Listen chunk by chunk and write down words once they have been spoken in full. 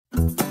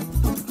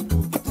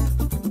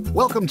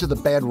Welcome to the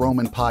Bad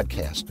Roman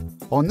Podcast.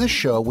 On this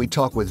show, we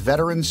talk with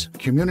veterans,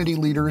 community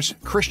leaders,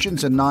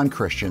 Christians and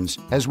non-Christians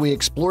as we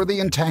explore the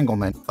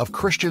entanglement of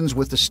Christians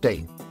with the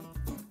state.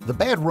 The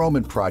Bad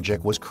Roman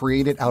Project was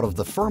created out of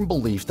the firm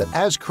belief that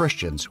as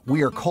Christians,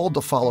 we are called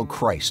to follow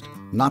Christ,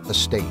 not the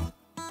state.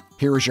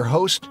 Here is your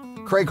host,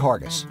 Craig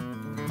Hargis.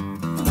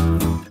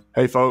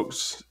 Hey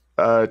folks,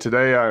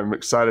 today I'm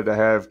excited to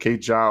have Keith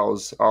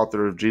Giles,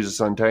 author of Jesus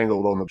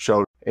Untangled, on the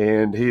show,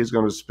 and he is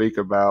going to speak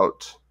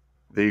about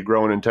the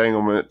growing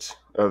entanglement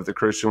of the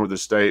Christian with the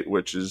state,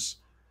 which is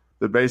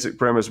the basic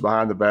premise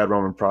behind the Bad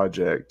Roman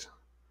Project.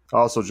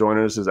 Also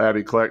joining us is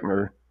Abby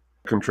Cleckner,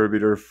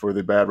 contributor for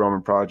the Bad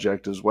Roman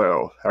Project as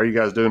well. How are you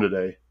guys doing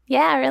today?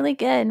 Yeah, really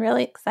good.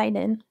 Really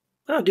excited.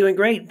 Oh, doing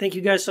great. Thank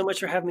you guys so much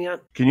for having me on.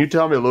 Can you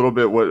tell me a little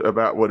bit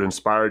about what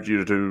inspired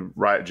you to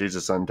write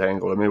Jesus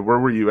Untangled? I mean, where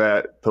were you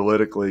at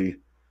politically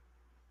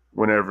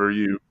whenever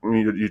you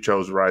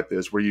chose to write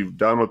this? Were you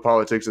done with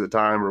politics at the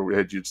time, or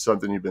had you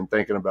something you've been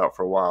thinking about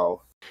for a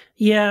while?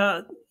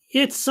 Yeah,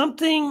 it's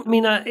something. I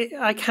mean,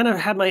 I kind of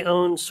had my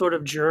own sort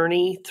of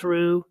journey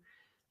through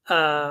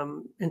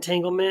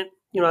entanglement.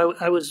 You know,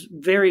 I was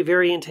very,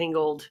 very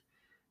entangled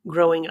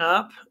growing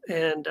up,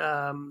 and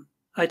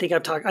I think I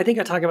talk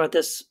about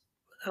this.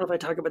 I don't know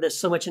if I talk about this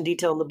so much in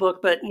detail in the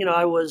book, but you know,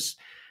 I was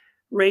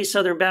raised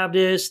Southern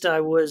Baptist. I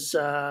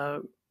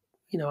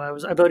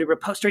voted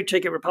straight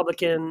ticket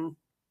Republican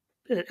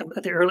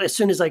as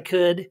soon as I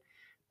could.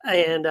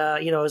 And,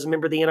 I was a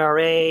member of the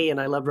NRA, and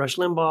I loved Rush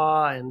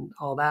Limbaugh and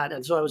all that.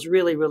 And so I was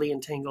really, really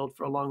entangled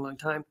for a long, long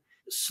time.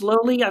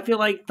 Slowly, I feel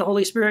like the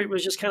Holy Spirit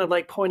was just kind of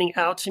like pointing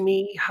out to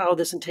me how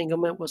this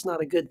entanglement was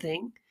not a good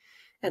thing,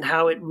 and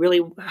how it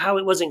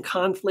was in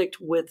conflict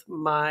with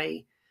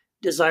my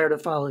desire to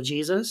follow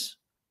Jesus,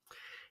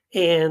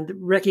 and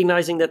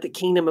recognizing that the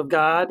kingdom of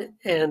God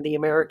and the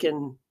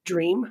American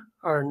dream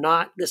are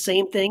not the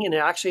same thing, and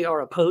actually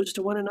are opposed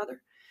to one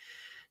another.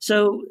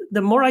 So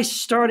the more I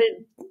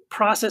started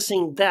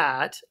processing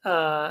that,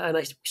 and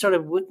I sort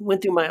of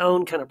went through my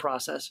own kind of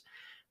process,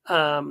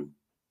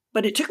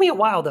 but it took me a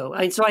while though.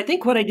 So I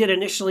think what I did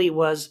initially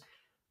was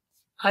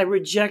I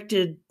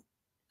rejected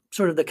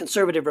sort of the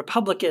conservative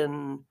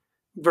Republican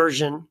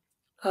version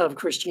of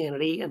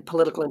Christianity and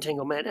political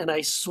entanglement, and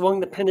I swung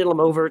the pendulum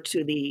over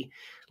to the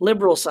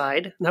liberal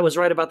side. And that was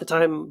right about the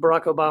time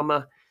Barack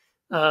Obama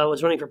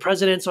was running for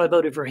president, so I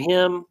voted for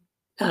him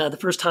the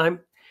first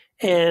time.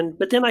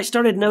 But then I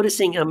started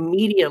noticing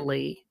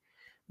immediately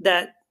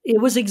that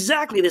it was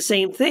exactly the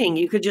same thing.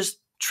 You could just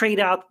trade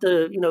out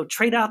the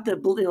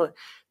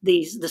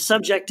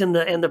subject and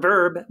the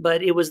verb,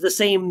 but it was the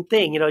same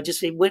thing.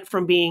 It went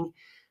from being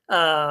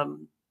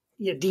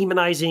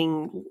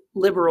demonizing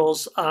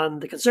liberals on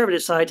the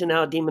conservative side to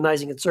now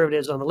demonizing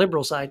conservatives on the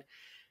liberal side.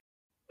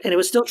 And it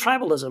was still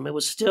tribalism. It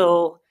was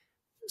still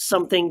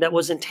something that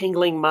was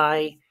entangling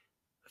my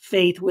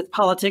faith with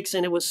politics.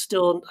 And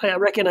I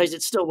recognized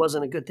it still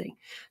wasn't a good thing.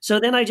 So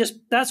then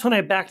that's when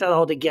I backed out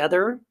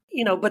altogether,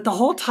 but the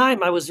whole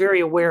time I was very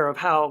aware of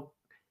how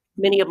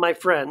many of my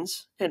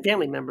friends and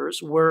family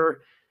members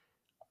were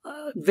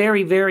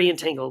very, very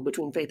entangled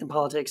between faith and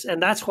politics.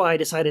 And that's why I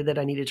decided that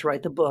I needed to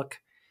write the book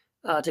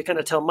to kind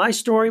of tell my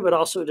story, but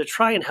also to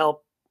try and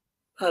help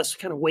us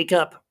kind of wake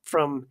up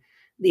from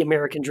the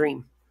American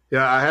dream.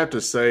 Yeah, I have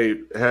to say,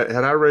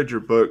 had I read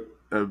your book,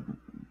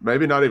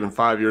 maybe not even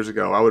 5 years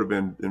ago, I would have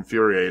been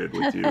infuriated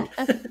with you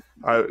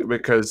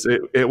because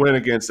it went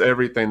against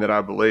everything that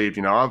I believed.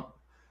 I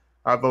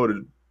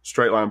voted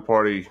straight line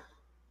party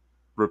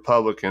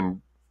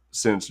Republican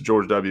since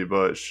George W.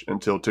 Bush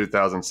until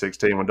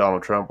 2016 when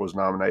Donald Trump was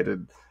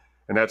nominated.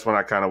 And that's when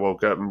I kind of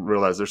woke up and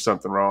realized there's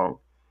something wrong.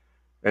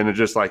 And then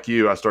just like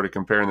you, I started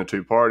comparing the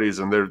two parties,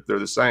 and they're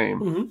the same,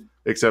 mm-hmm.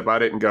 Except I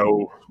didn't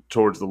go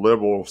towards the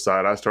liberal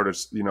side. I started,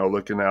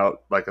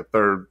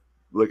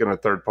 looking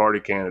at third party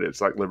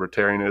candidates like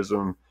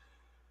libertarianism,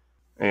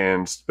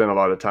 and spent a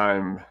lot of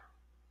time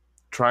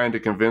trying to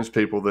convince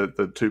people that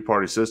the two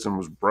party system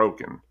was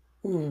broken.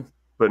 Mm.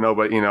 But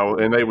nobody,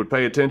 and they would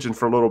pay attention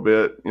for a little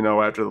bit,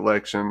 after the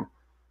election,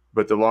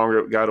 but the longer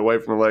it got away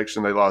from the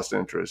election, they lost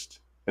interest.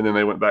 And then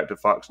they went back to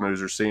Fox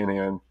News or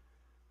CNN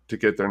to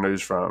get their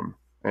news from.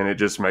 And it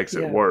just makes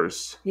it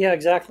worse. Yeah,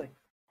 exactly.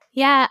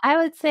 Yeah, I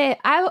would say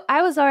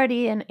I was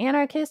already an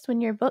anarchist when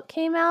your book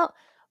came out,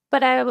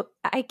 but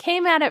I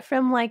came at it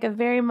from like a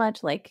very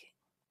much like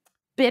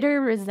bitter,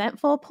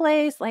 resentful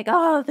place. Like,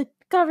 oh, the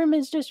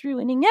government's just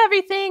ruining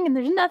everything and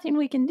there's nothing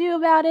we can do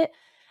about it.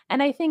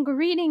 And I think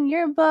reading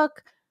your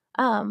book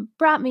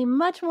brought me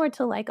much more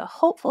to like a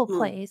hopeful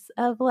place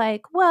of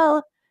like,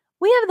 well,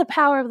 we have the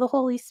power of the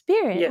Holy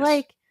Spirit. Yes.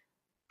 Like,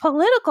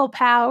 political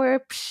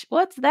power,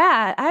 what's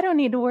that? I don't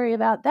need to worry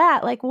about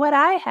that. Like, what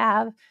I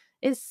have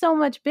is so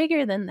much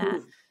bigger than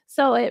that.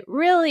 So it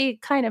really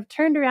kind of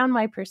turned around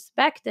my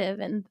perspective.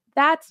 And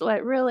that's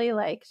what really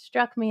like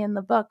struck me in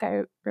the book.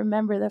 I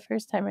remember the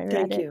first time I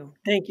read it.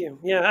 Thank you.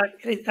 Yeah,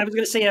 I was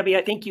going to say, Abby,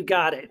 I think you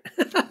got it.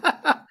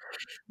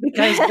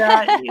 Because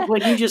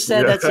what you just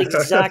said, that's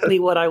exactly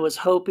what I was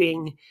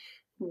hoping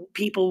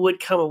people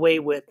would come away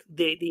with.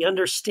 The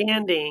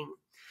understanding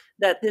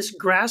that this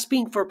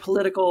grasping for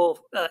political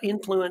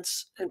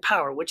influence and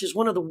power, which is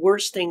one of the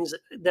worst things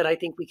that I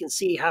think we can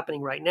see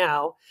happening right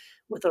now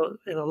with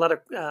a lot of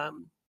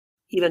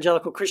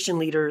evangelical Christian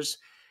leaders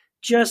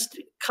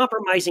just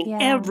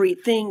compromising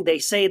everything they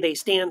say they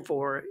stand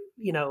for,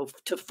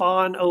 to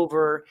fawn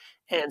over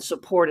and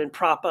support and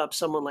prop up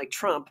someone like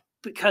Trump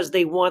because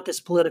they want this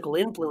political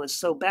influence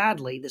so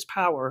badly, this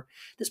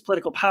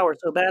political power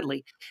so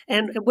badly.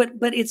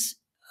 But it's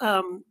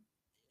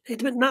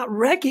not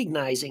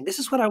recognizing, this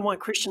is what I want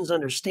Christians to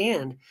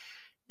understand,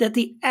 that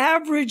the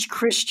average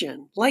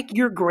Christian, like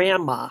your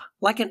grandma,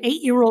 like an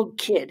 8-year-old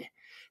kid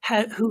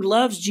who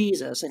loves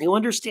Jesus and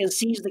who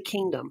sees the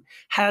kingdom,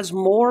 has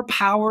more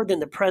power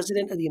than the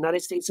president of the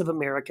United States of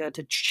America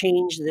to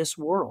change this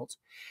world.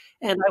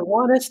 And I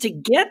want us to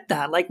get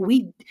that.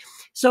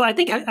 So I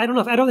think, I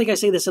don't think I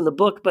say this in the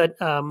book, but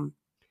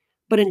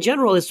in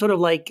general, it's sort of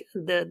like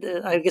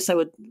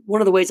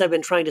one of the ways I've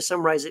been trying to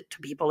summarize it to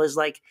people is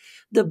like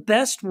the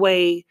best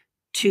way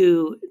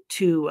to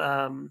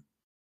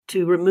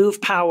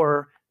remove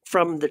power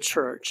from the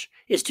church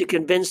is to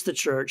convince the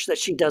church that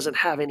she doesn't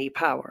have any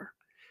power.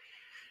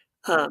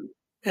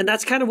 And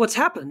that's kind of what's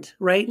happened,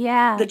 right?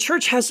 Yeah. The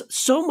church has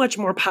so much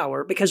more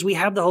power because we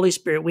have the Holy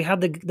Spirit. We have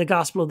the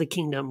gospel of the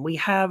kingdom. We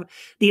have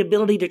the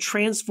ability to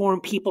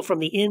transform people from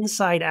the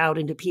inside out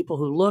into people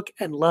who look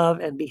and love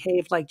and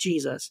behave like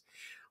Jesus,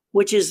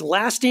 which is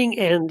lasting.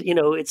 And,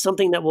 it's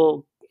something that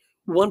will,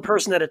 one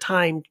person at a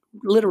time,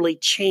 literally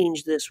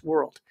change this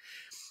world.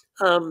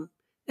 And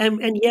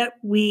yet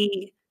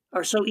we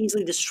are so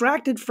easily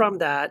distracted from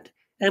that.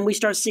 And we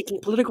start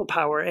seeking political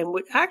power. And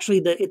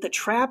the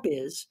trap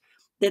is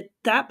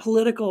that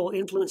political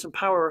influence and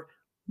power,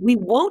 we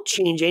won't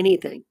change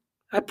anything.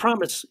 I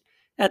promise.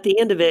 At the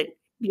end of it,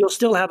 you'll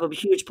still have a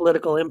huge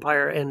political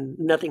empire and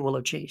nothing will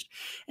have changed.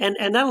 And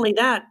not only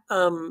that,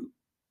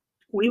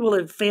 we will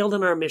have failed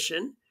in our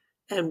mission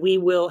and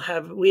we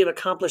have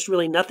accomplished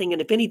really nothing.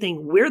 And if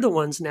anything, we're the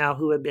ones now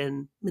who have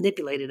been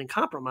manipulated and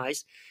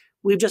compromised.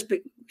 We've just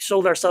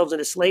sold ourselves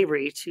into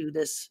slavery to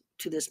this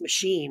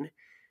machine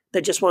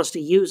that just wants to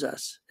use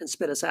us and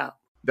spit us out.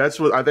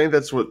 That's what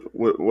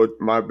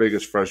my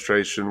biggest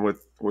frustration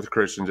with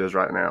Christians is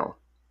right now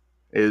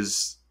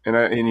is,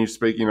 and you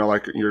speak,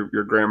 like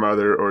your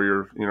grandmother or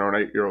your,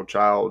 an 8-year-old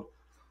child,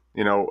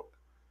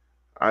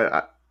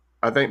 I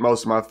think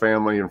most of my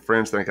family and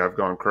friends think I've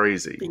gone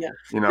crazy,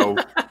 and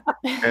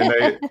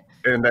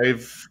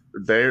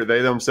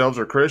they themselves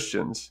are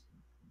Christians.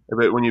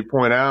 But when you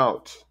point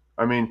out,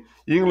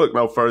 you can look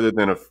no further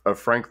than a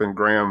Franklin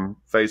Graham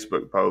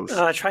Facebook post.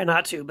 I try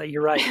not to, but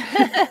you're right.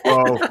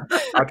 Well,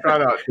 I try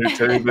not to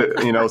too, but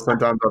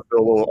sometimes I feel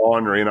a little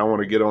ornery and I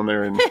want to get on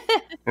there and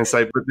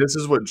say, but this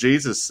is what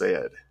Jesus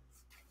said.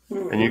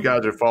 Mm-hmm. And you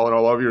guys are falling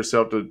all over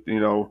yourself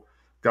to,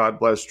 God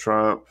bless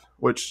Trump,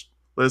 which,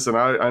 listen,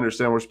 I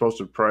understand we're supposed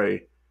to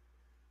pray,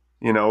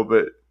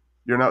 but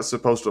you're not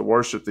supposed to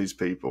worship these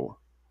people.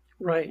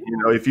 Right.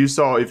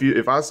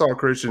 If I saw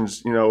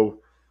Christians,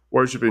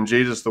 worshiping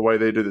Jesus the way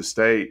they do the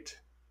state,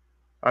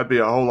 I'd be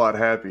a whole lot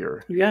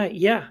happier. Yeah,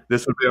 yeah.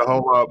 This would be a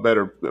whole lot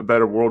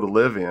better world to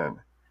live in.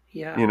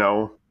 Yeah.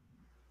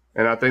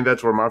 And I think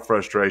that's where my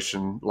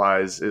frustration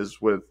lies, is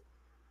with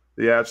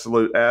the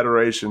absolute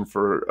adoration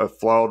for a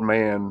flawed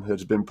man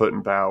that's been put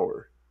in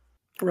power.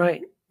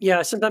 Right.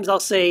 Yeah. Sometimes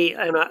I'll say,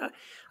 and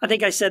I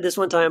think I said this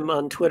one time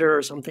on Twitter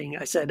or something.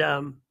 I said,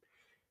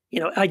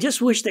 I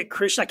just wish that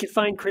I could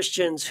find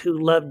Christians who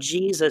love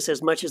Jesus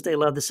as much as they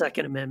love the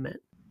Second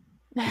Amendment.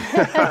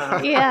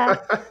 Yeah.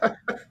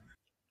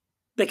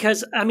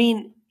 Because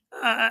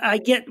I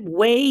get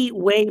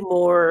way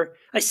more.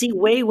 I see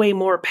way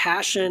more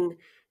passion,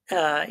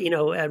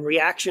 and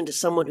reaction to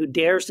someone who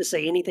dares to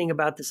say anything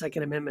about the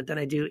Second Amendment than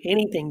I do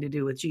anything to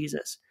do with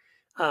Jesus.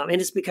 And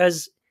it's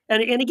because,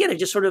 and again, it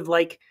just sort of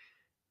like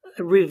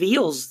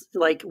reveals,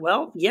 like,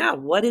 well, yeah,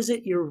 what is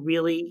it you're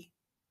really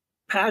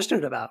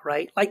passionate about,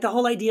 right? Like the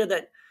whole idea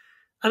that,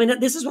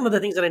 this is one of the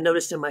things that I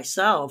noticed in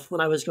myself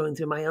when I was going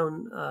through my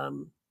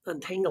own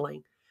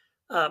untangling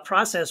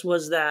process,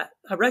 was that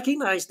I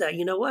recognized that,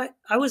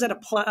 I was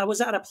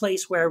at a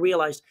place where I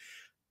realized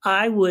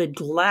I would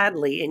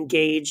gladly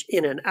engage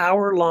in an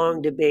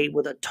hour-long debate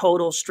with a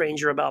total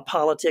stranger about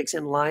politics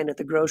in line at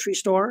the grocery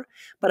store,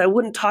 but I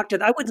wouldn't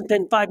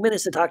spend 5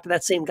 minutes to talk to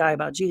that same guy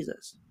about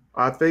Jesus.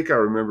 I think I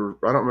remember,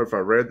 I don't remember if I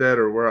read that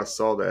or where I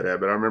saw that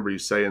at, but I remember you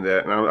saying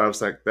that, and I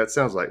was like, that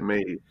sounds like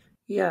me.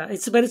 Yeah,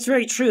 but it's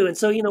very true. And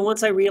so,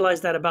 once I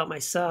realized that about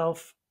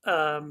myself,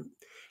 and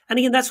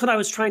again, that's what I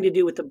was trying to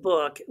do with the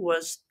book,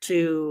 was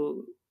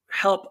to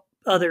help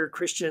other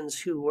Christians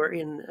who were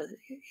in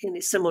a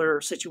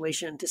similar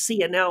situation to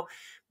see it now.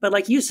 But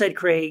like you said,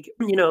 Craig,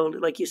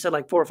 like you said,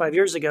 like 4 or 5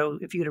 years ago,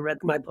 if you'd have read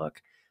my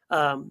book,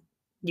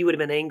 you would have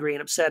been angry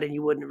and upset and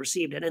you wouldn't have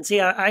received it. And see,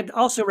 I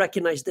also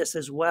recognize this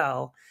as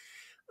well,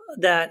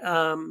 that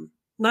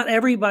not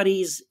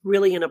everybody's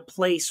really in a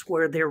place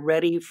where they're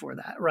ready for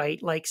that,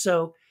 right? Like,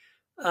 so,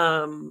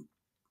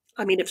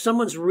 if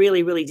someone's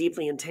really, really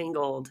deeply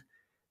entangled,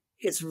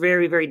 it's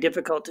very, very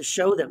difficult to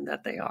show them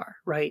that they are,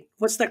 right?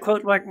 What's that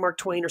quote, like Mark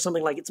Twain or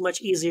something like, it's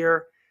much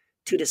easier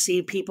to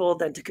deceive people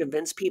than to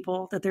convince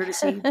people that they're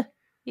deceived.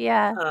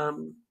 Yeah.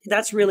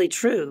 That's really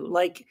true.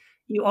 Like,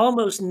 you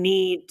almost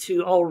need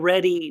to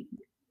already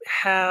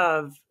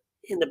have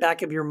in the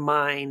back of your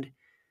mind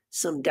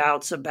some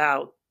doubts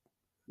about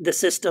the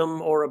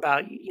system or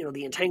about,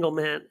 the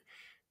entanglement,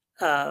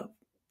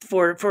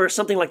 for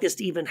something like this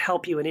to even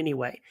help you in any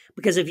way.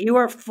 Because if you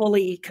are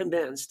fully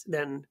convinced,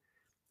 then,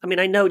 I mean,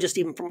 I know just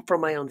even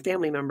from my own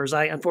family members,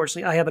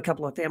 unfortunately, I have a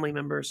couple of family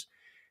members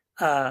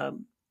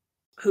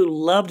who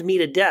loved me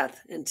to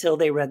death until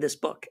they read this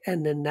book.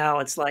 And then now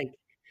it's like,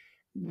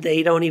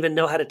 they don't even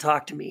know how to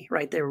talk to me,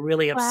 right? They're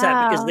really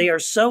upset because they are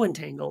so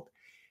entangled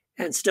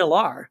and still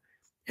are.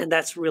 And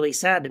that's really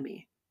sad to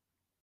me.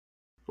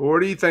 Where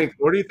do you think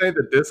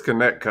the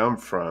disconnect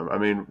comes from? I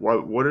mean,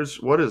 what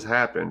has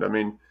happened? I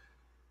mean,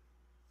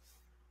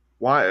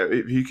 why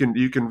you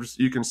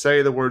can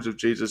say the words of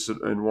Jesus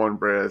in one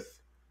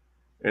breath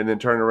and then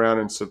turn around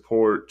and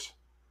support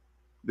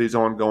these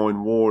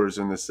ongoing wars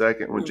in the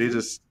second, when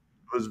Jesus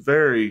was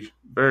very,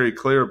 very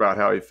clear about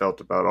how he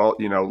felt about all,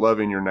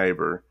 loving your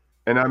neighbor.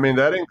 And I mean,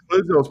 that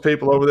includes those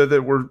people over there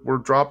that we're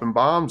dropping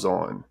bombs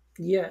on.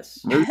 Yes.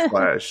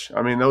 Newsflash.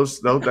 I mean,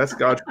 those that's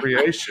God's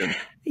creation.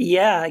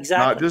 Yeah,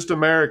 exactly. Not just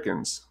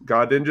Americans.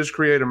 God didn't just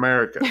create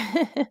America.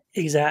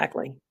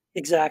 Exactly.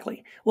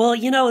 Well,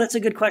 that's a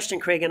good question,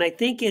 Craig. And I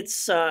think it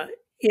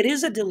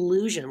is a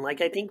delusion.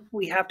 Like, I think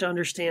we have to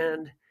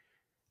understand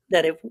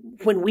that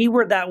when we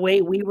were that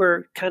way, we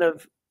were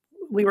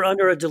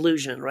under a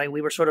delusion, right?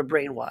 We were sort of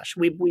brainwashed.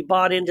 We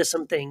bought into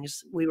some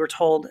things we were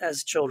told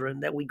as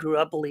children that we grew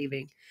up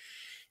believing.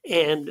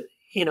 And,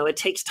 it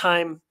takes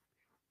time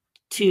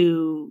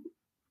to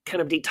kind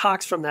of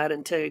detox from that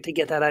and to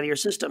get that out of your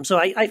system. So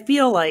I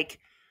feel like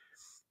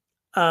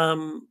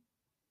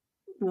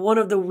one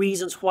of the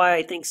reasons why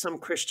I think some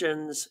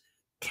Christians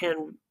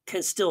can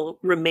still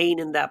remain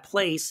in that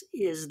place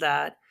is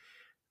that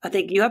I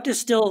think you have to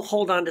still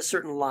hold on to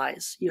certain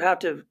lies. You have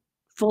to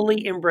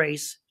fully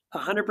 100%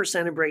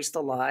 embrace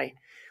the lie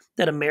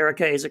that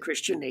America is a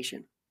Christian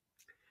nation.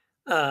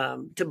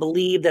 To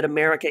believe that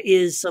America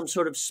is some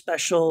sort of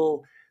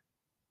special,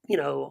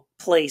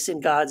 place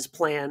in God's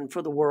plan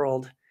for the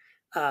world.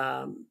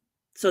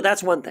 So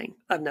that's one thing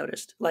I've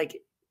noticed,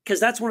 because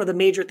that's one of the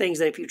major things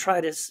that if you try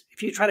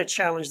to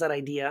challenge that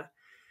idea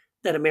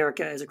that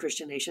America is a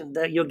Christian nation,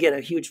 that you'll get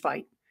a huge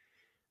fight.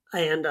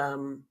 And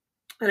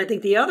I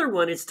think the other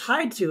one is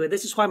tied to it.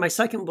 This is why my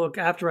second book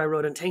after I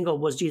wrote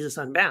Untangled was Jesus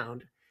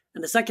Unbound.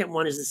 And the second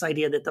one is this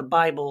idea that the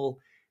Bible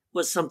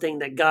was something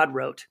that God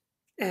wrote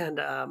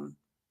and,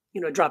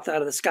 dropped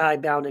out of the sky,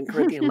 bound in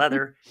Corinthian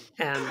leather.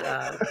 And,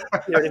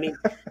 you know what I mean?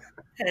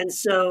 And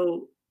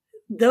so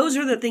those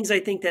are the things I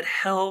think that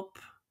help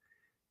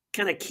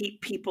kind of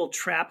keep people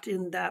trapped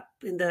in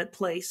that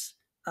place.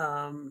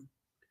 I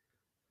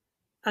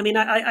mean,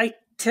 I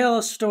tell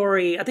a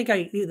story. I think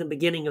in the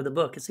beginning of the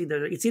book, it's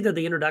either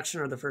the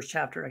introduction or the first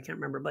chapter. I can't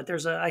remember, but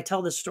I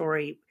tell this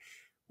story,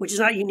 which is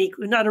not unique,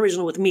 not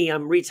original with me.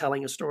 I'm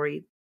retelling a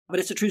story, but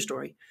it's a true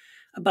story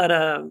about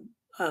an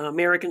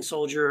American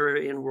soldier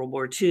in World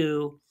War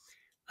II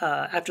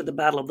after the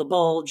Battle of the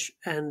Bulge,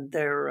 and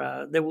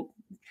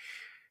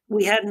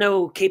we had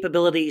no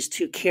capabilities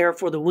to care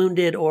for the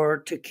wounded or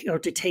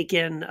to take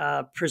in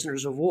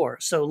prisoners of war.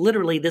 So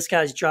literally, this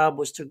guy's job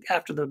was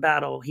after the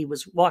battle, he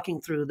was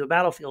walking through the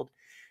battlefield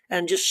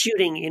and just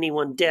shooting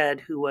anyone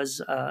dead who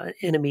was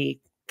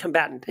enemy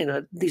combatant.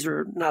 These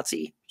were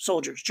Nazi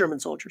soldiers, German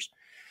soldiers.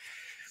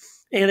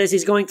 And as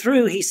he's going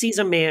through, he sees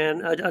a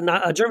man,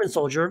 a German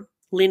soldier,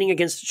 leaning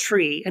against a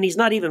tree, and he's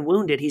not even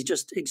wounded. He's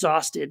just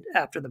exhausted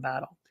after the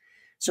battle.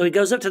 So he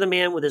goes up to the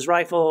man with his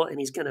rifle, and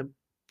he's going to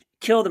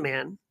kill the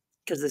man,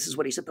 because this is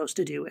what he's supposed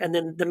to do. And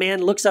then the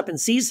man looks up and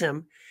sees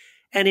him,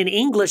 and in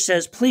English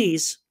says,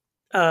 "Please,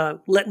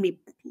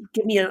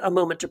 give me a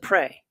moment to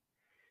pray."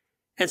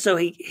 And so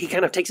he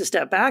kind of takes a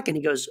step back and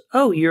he goes,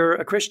 "Oh, you're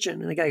a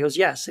Christian?" And the guy goes,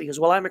 "Yes." And he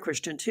goes, "Well, I'm a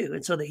Christian too."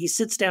 And so he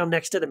sits down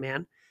next to the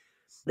man.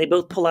 They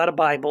both pull out a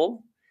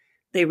Bible.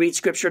 They read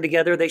scripture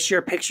together. They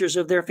share pictures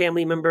of their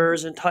family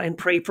members and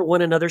pray for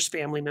one another's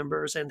family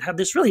members and have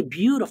this really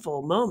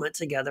beautiful moment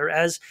together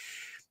as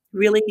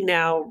really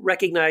now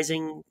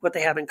recognizing what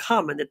they have in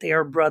common, that they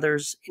are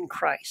brothers in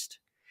Christ.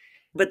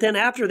 But then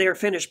after they're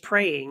finished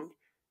praying,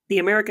 the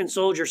American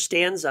soldier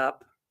stands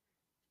up,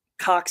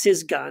 cocks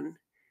his gun,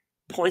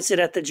 points it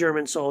at the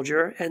German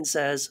soldier and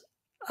says,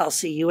 "I'll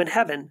see you in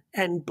heaven,"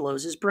 and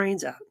blows his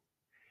brains out.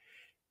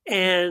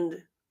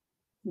 And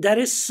that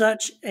is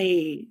such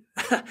a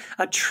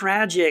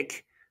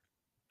tragic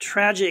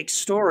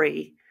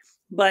story,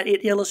 but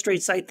it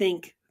illustrates, I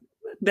think,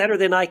 better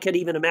than I could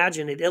even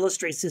imagine. It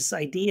illustrates this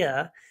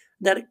idea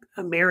that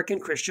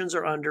American Christians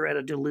are under at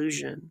a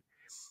delusion.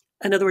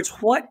 In other words,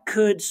 what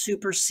could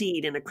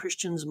supersede in a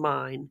Christian's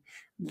mind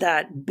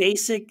that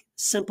basic,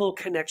 simple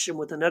connection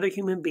with another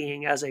human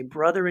being as a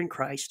brother in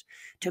Christ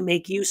to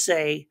make you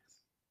say,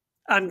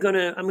 I'm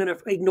gonna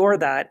ignore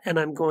that and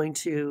I'm going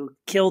to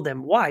kill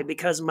them. Why?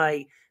 Because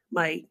my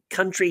my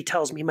country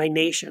tells me, my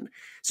nation.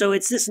 So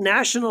it's this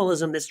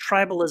nationalism, this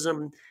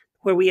tribalism,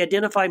 where we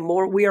identify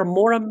more, we are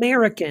more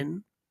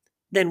American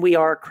than we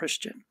are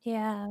Christian.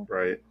 Yeah.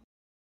 Right.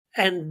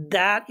 And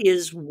that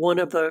is one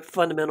of the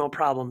fundamental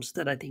problems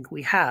that I think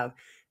we have.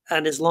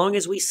 And as long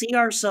as we see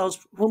ourselves,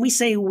 when we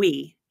say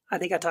we, I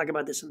think I talk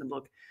about this in the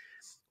book,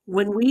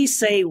 when we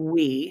say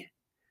we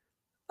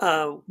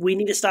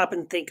need to stop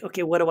and think,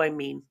 okay, what do I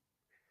mean?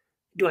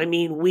 Do I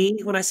mean we?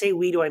 When I say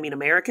we, do I mean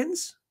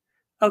Americans?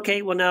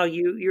 Okay, well now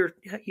you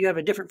have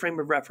a different frame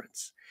of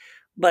reference.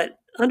 But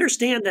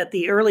understand that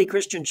the early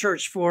Christian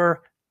church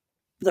for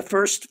the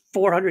first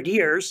 400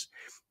 years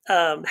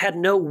had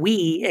no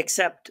we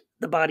except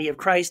the body of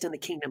Christ and the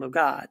kingdom of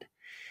God.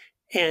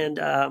 And,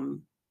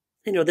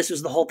 this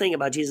was the whole thing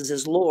about Jesus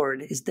as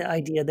Lord, is the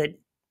idea that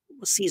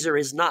Caesar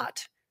is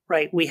not,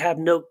 right? We have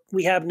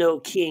no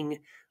king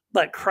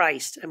but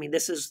Christ. I mean,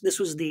 this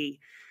was the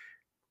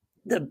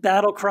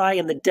battle cry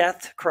and the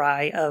death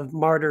cry of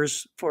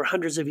martyrs for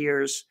hundreds of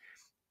years,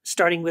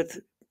 starting with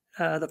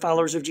the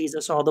followers of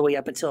Jesus all the way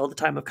up until the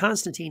time of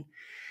Constantine,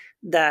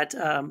 that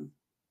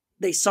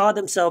they saw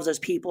themselves as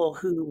people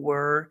who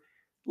were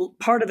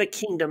part of a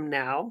kingdom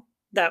now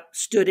that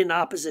stood in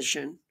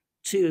opposition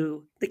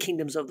to the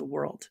kingdoms of the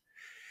world.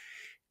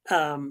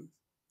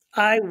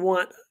 I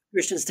want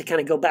Christians to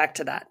kind of go back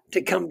to that,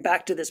 to come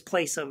back to this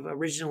place of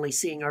originally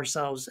seeing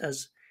ourselves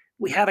as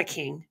we have a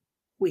king,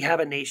 we have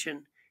a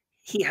nation,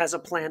 he has a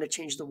plan to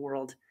change the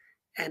world,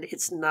 and it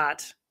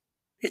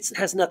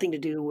has nothing to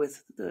do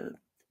with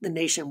the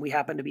nation we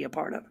happen to be a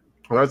part of.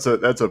 Well,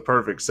 that's a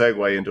perfect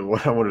segue into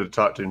what I wanted to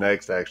talk to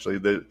next, actually.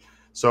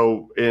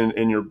 So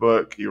in your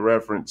book, you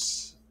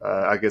reference,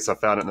 I guess I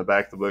found it in the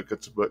back of the book,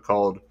 it's a book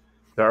called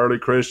The Early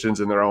Christians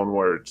in Their Own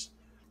Words.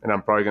 And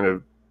I'm probably going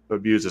to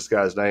abuse this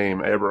guy's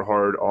name,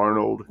 Eberhard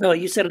Arnold. No,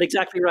 you said it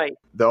exactly right.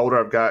 The older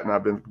I've gotten,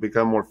 I've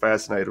become more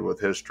fascinated with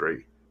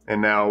history.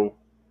 And now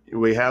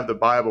we have the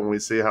Bible, and we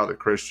see how the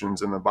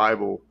Christians in the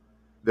Bible,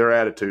 their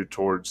attitude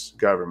towards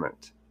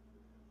government.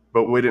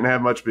 But we didn't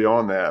have much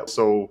beyond that.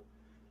 So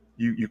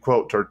you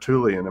quote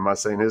Tertullian. Am I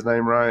saying his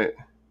name right?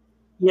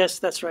 Yes,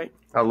 that's right.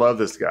 I love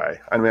this guy.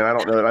 I mean, I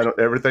don't know.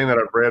 Everything that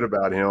I've read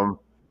about him,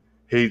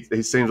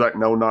 he seems like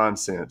no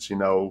nonsense,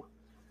 And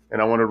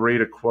I want to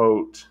read a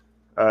quote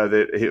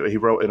that he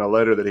wrote in a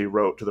letter that he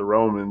wrote to the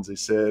Romans. He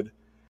said,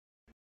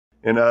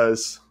 "In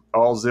us,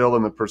 all zeal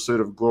in the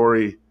pursuit of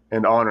glory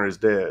and honor is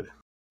dead.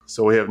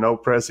 So we have no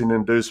pressing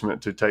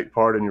inducement to take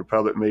part in your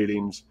public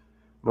meetings,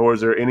 nor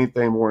is there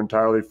anything more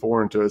entirely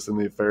foreign to us than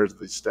the affairs of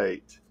the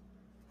state."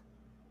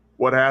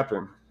 What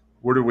happened?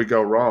 Where did we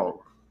go wrong?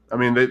 I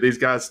mean, these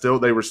guys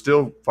they were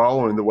still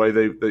following the way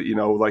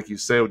like you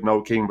said,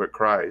 no king but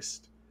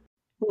Christ.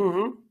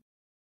 Mm-hmm.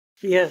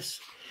 Yes.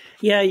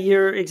 Yeah,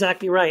 you're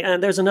exactly right.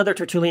 And there's another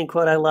Tertullian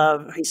quote I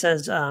love. He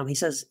says,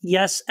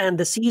 "Yes, and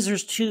the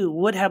Caesars too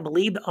would have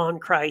believed on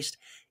Christ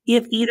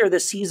if either the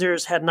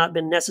Caesars had not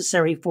been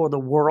necessary for the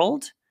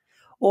world,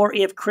 or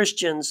if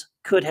Christians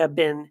could have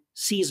been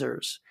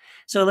Caesars."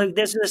 So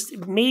there's this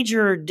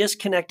major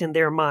disconnect in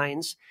their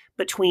minds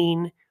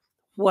between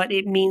what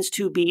it means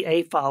to be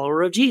a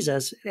follower of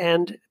Jesus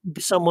and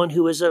someone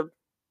who is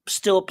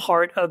still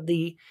part of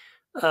the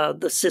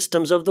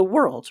systems of the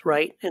world,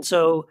 right? And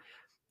so,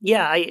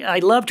 yeah, I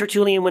love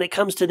Tertullian when it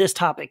comes to this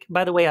topic.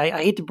 By the way,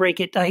 I hate to break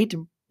it. I hate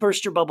to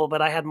burst your bubble,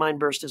 but I had mine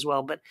burst as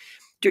well. But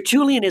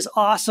Tertullian is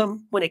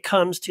awesome when it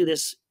comes to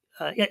this,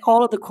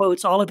 all of the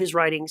quotes, all of his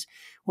writings,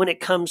 when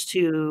it comes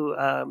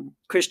to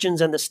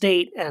Christians and the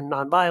state and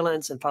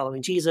nonviolence and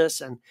following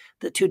Jesus and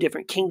the two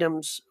different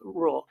kingdoms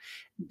rule.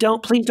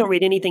 Please don't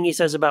read anything he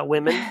says about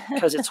women,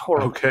 because it's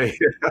horrible. Okay.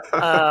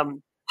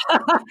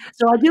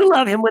 So I do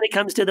love him when it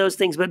comes to those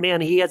things, but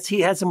man, he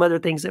had some other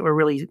things that were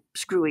really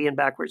screwy and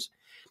backwards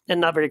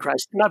and not very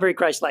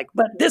Christ-like.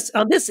 But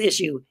on this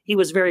issue, he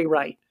was very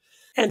right.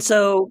 And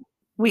so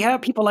we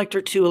have people like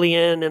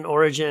Tertullian and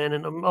Origen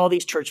and all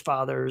these church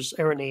fathers,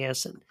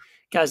 Irenaeus and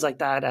guys like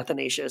that,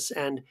 Athanasius.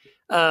 And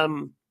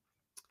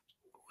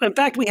in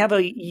fact, we have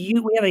a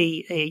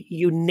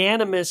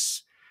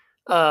unanimous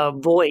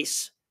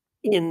voice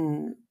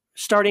in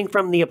starting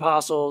from the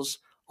apostles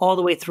all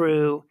the way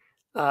through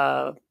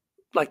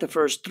like the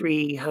first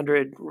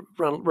 300,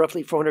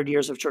 roughly 400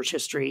 years of church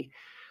history.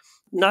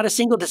 Not a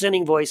single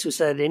dissenting voice who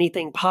said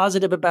anything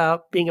positive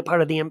about being a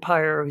part of the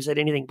empire, who said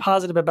anything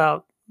positive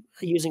about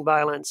using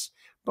violence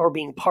or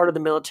being part of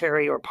the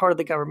military or part of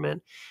the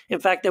government.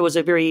 In fact, there was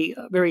a very,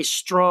 very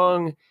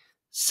strong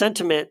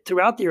sentiment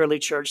throughout the early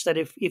church that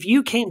if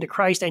you came to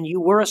Christ and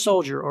you were a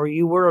soldier or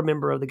you were a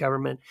member of the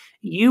government,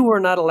 you were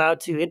not allowed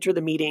to enter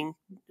the meeting,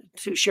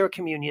 to share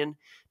communion,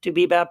 to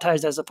be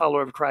baptized as a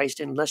follower of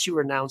Christ unless you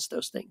renounced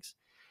those things.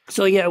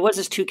 So yeah, it was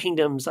this two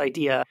kingdoms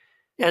idea.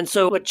 And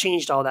so what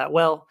changed all that?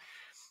 Well,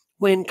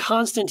 when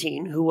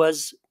Constantine, who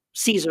was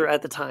Caesar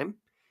at the time,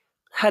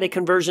 had a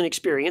conversion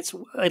experience,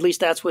 at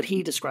least that's what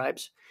he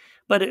describes.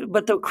 But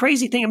the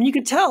crazy thing, I mean, you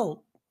can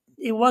tell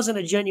it wasn't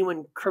a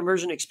genuine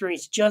conversion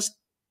experience just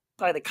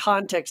by the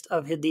context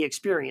of the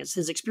experience.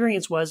 His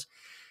experience was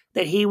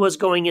that he was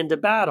going into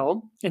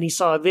battle, and he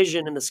saw a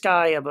vision in the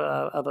sky of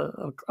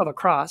a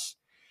cross,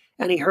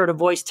 and he heard a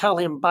voice tell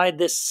him, "By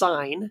this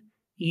sign,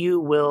 you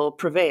will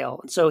prevail."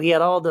 And so he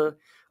had all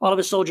of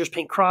his soldiers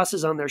paint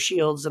crosses on their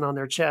shields and on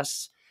their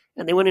chests,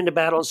 and they went into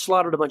battle and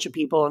slaughtered a bunch of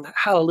people. And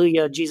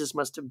hallelujah, Jesus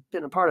must have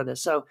been a part of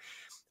this. So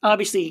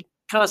obviously,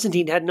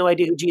 Constantine had no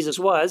idea who Jesus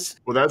was.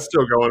 Well, that's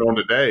still going on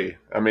today.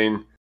 I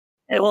mean,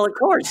 well, of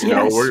course,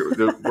 yes.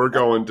 We're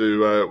going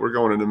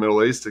in the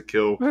Middle East to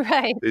kill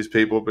these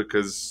people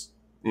because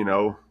they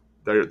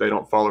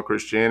don't follow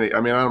Christianity.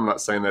 I mean, I'm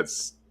not saying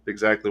that's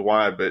exactly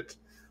why, but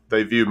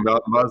they view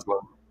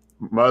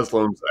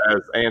Muslims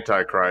as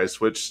Antichrist,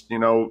 which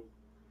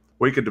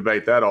we could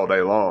debate that all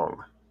day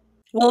long.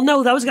 Well,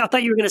 no, I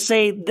thought you were going to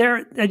say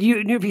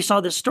if you saw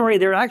this story,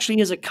 there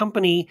actually is a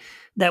company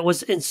that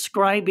was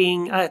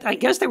inscribing, I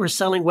guess they were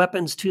selling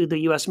weapons to the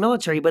U.S.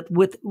 military, but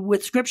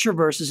with scripture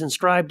verses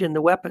inscribed in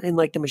the weapon, in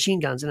like the machine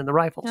guns and in the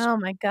rifles. Oh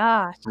my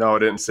gosh. No, I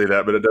didn't see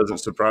that, but it doesn't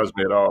surprise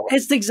me at all.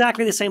 It's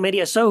exactly the same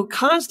idea. So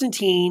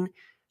Constantine,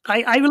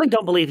 I really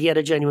don't believe he had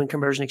a genuine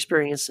conversion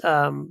experience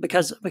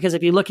because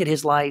if you look at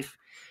his life,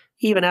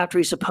 even after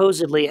he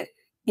supposedly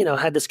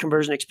had this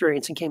conversion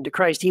experience and came to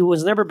Christ, he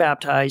was never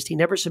baptized. He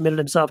never submitted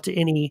himself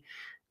to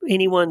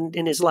anyone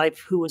in his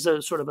life who was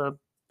a sort of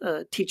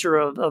a teacher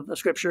of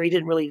Scripture. He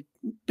didn't really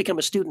become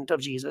a student of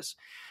Jesus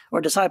or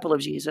disciple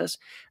of Jesus.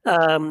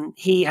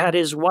 He had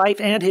his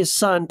wife and his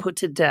son put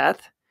to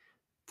death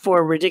for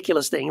a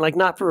ridiculous thing, like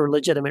not for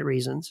legitimate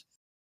reasons.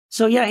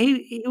 So yeah,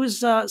 he was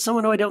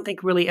someone who I don't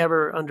think really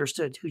ever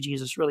understood who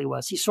Jesus really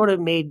was. He sort of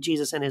made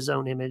Jesus in his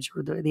own image,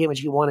 or the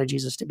image he wanted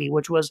Jesus to be,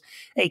 which was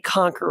a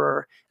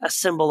conqueror, a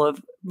symbol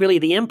of really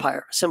the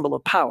empire, a symbol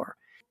of power.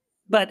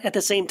 But at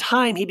the same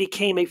time, he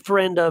became a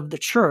friend of the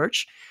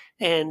church,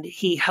 and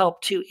he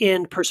helped to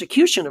end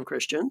persecution of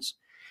Christians.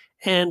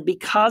 And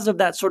because of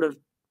that sort of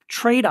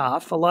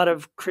trade-off, a lot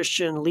of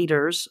Christian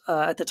leaders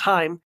at the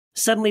time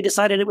suddenly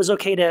decided it was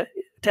okay to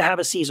have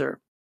a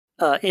Caesar.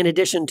 In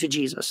addition to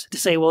Jesus, to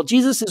say, well,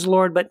 Jesus is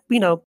Lord, but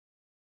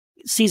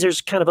Caesar's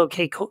kind of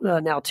okay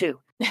now too.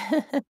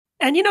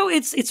 And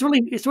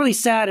it's really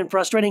sad and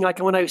frustrating. Like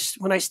when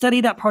I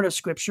studied that part of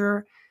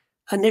Scripture,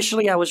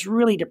 initially I was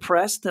really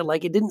depressed that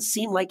it didn't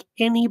seem like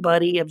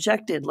anybody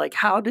objected. Like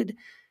how did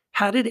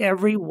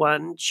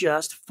everyone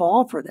just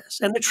fall for this?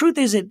 And the truth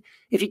is that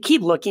if you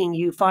keep looking,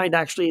 you find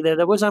actually that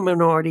there was a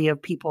minority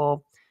of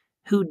people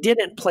who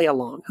didn't play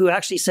along, who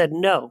actually said,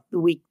 no,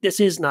 this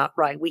is not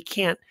right. We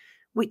can't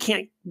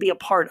be a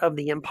part of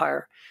the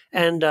empire.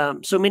 And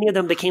so many of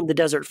them became the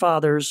Desert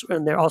Fathers,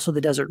 and they're also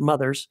the Desert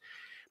Mothers,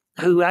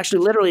 who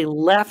actually literally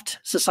left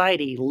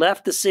society,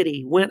 left the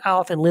city, went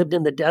off and lived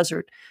in the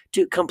desert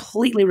to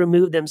completely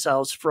remove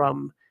themselves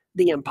from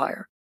the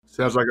empire.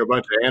 Sounds like a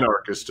bunch of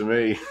anarchists to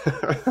me.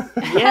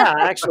 Yeah,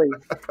 actually.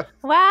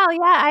 Wow,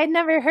 yeah, I'd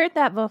never heard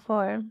that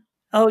before.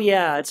 Oh,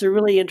 yeah, it's a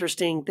really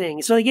interesting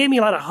thing. So they gave me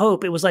a lot of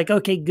hope. It was like,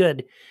 okay,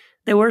 good.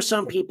 There were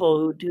some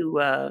people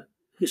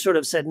who sort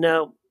of said,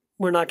 no,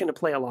 we're not going to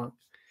play along.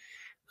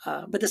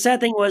 But the sad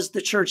thing was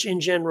the church in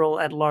general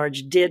at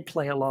large did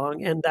play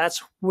along. And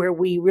that's where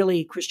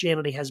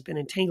Christianity has been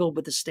entangled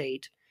with the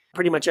state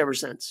pretty much ever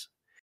since.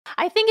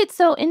 I think it's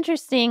so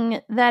interesting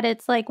that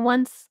it's like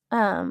once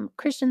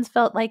Christians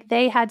felt like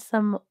they had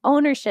some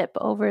ownership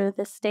over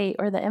the state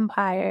or the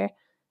empire,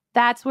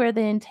 that's where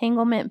the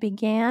entanglement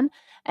began.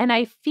 And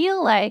I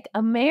feel like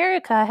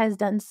America has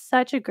done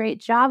such a great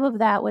job of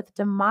that with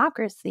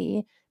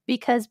democracy,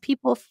 because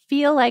people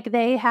feel like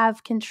they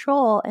have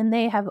control and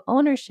they have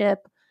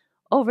ownership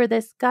over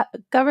this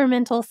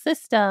governmental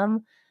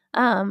system.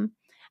 And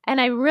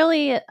I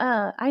really,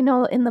 I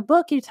know in the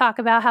book you talk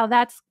about how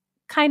that's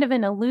kind of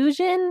an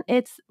illusion.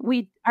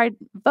 Our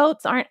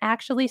votes aren't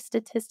actually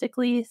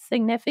statistically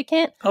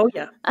significant. Oh,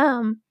 yeah.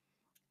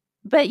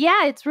 But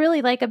yeah, it's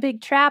really like a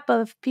big trap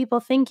of people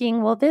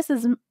thinking, well, this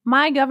is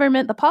my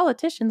government, the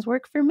politicians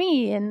work for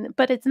me,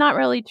 but it's not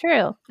really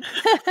true.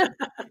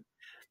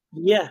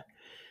 Yeah.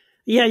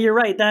 Yeah, you're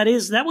right. That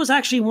was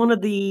actually one of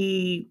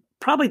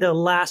probably the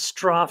last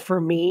straw for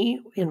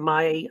me in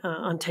my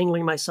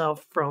untangling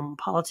myself from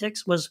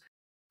politics, was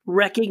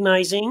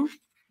recognizing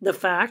the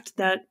fact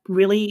that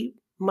really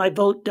my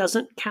vote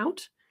doesn't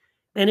count.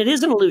 And it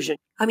is an illusion.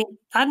 I mean,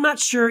 I'm not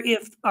sure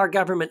if our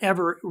government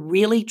ever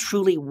really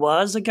truly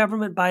was a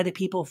government by the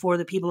people, for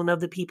the people, and of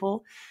the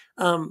people.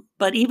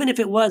 But even if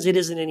it was, it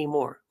isn't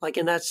anymore.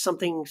 And that's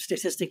something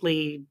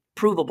statistically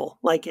provable.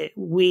 There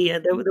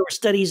were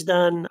studies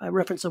done. I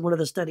reference one of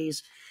the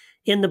studies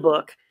in the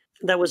book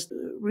that was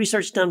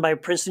research done by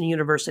Princeton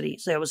University.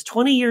 So it was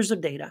 20 years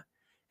of data,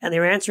 and they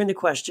were answering the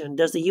question,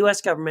 does the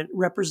U.S. government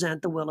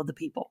represent the will of the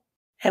people?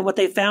 And what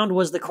they found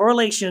was the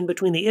correlation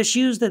between the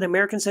issues that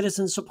American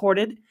citizens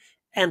supported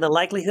and the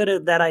likelihood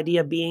of that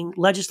idea being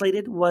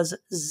legislated was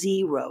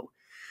 0.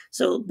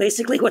 So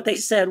basically what they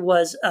said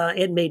was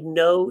it made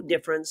no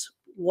difference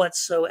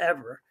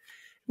whatsoever.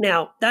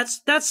 Now,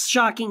 that's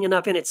shocking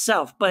enough in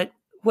itself, but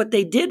what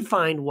they did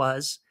find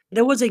was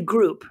there was a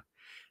group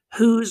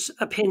whose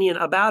opinion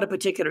about a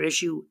particular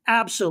issue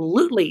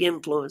absolutely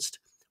influenced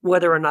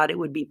whether or not it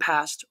would be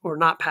passed or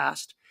not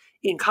passed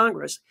in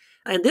Congress.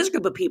 And this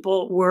group of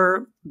people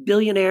were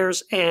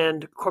billionaires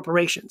and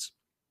corporations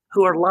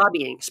who are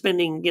lobbying,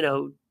 spending,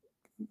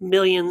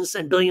 millions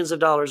and billions of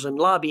dollars in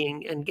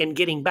lobbying and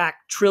getting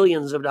back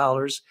trillions of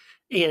dollars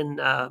in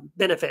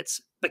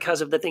benefits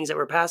because of the things that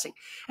we're passing.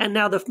 And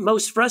now the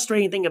most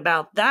frustrating thing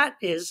about that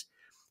is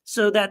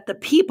so that the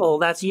people,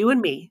 that's you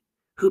and me,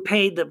 who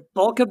paid the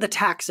bulk of the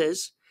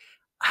taxes,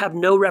 have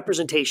no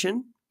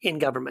representation in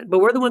government. But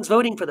we're the ones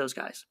voting for those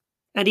guys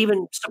and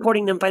even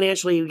supporting them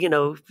financially,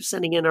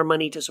 sending in our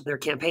money to support their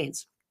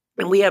campaigns.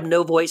 And we have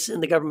no voice in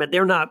the government.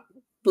 They're not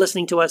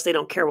listening to us. They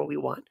don't care what we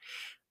want.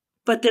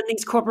 But then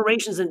these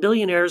corporations and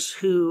billionaires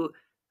who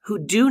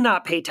do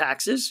not pay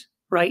taxes,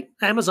 right?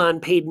 Amazon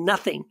paid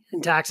nothing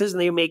in taxes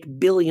and they make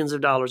billions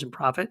of dollars in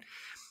profit.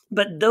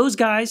 But those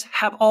guys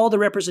have all the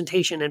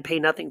representation and pay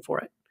nothing for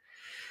it.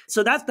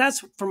 So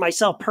that's for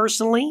myself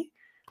personally.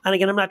 And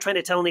again, I'm not trying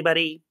to tell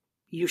anybody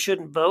you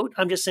shouldn't vote.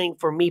 I'm just saying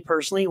for me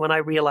personally, when I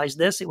realized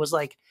this, it was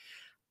like,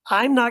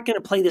 I'm not going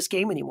to play this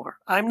game anymore.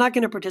 I'm not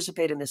going to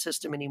participate in this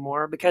system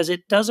anymore because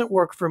it doesn't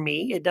work for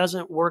me. It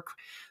doesn't work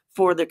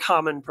for the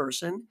common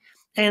person.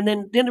 And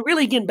then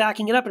really, again,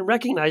 backing it up and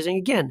recognizing,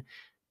 again,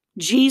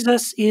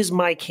 Jesus is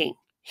my king.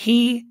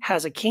 He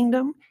has a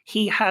kingdom.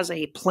 He has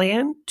a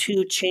plan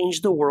to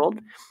change the world,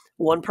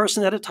 one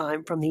person at a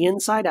time, from the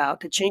inside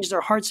out, to change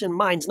their hearts and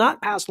minds,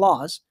 not pass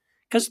laws,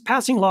 because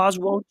passing laws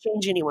won't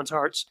change anyone's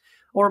hearts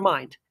or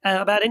mind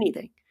about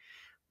anything.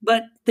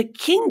 But the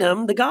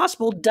kingdom, the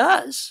gospel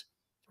does,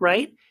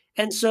 right?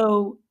 And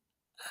so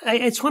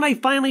it's when I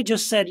finally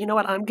just said, you know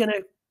what, I'm going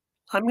to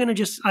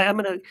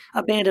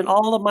abandon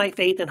all of my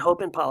faith and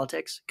hope in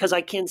politics because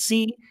I can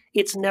see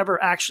it's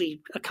never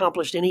actually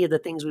accomplished any of the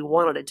things we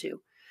wanted it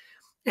to,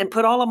 and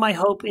put all of my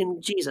hope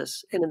in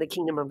Jesus and in the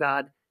kingdom of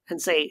God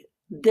and say,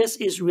 this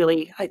is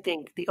really, I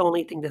think, the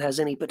only thing that has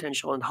any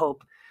potential and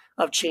hope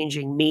of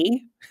changing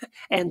me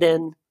and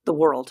then the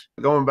world.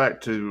 Going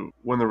back to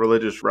when the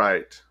religious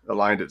right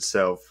aligned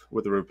itself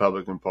with the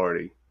Republican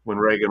Party, when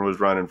Reagan was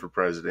running for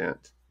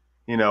president,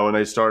 and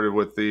they started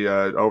with the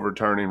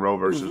overturning Roe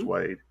versus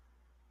Wade.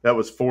 That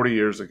was 40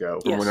 years ago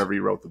from whenever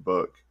you wrote the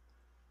book.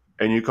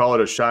 And you call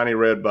it a shiny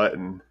red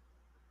button,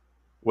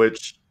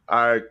 which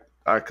I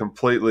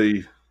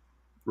completely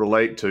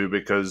relate to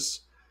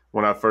because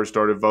when I first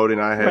started voting,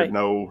 I had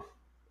no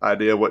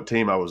idea what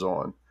team I was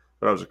on.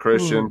 But I was a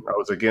Christian. I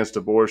was against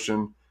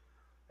abortion.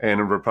 And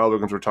the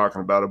Republicans were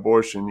talking about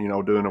abortion,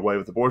 doing away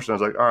with abortion. I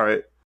was like, all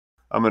right,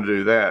 I'm going to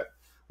do that.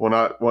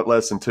 Well,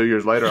 less than 2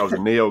 years later, I was a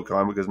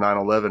neocon because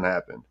 9/11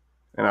 happened.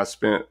 And I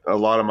spent a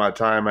lot of my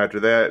time after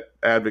that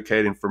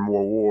advocating for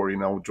more war.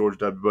 George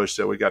W. Bush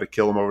said we got to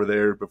kill them over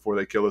there before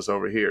they kill us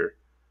over here.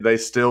 They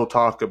still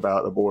talk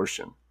about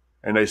abortion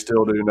and they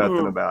still do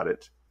nothing about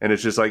it. And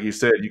it's just like you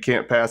said, you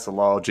can't pass a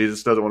law.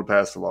 Jesus doesn't want to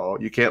pass the law.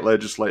 You can't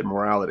legislate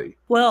morality.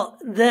 Well,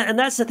 and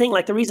that's the thing.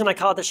 Like the reason I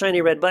call it the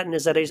shiny red button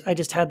is that I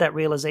just had that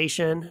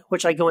realization,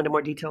 which I go into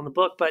more detail in the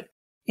book. But,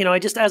 I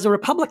just, as a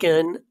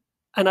Republican,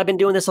 and I've been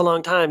doing this a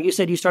long time, you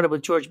said you started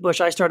with George Bush.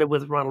 I started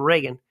with Ronald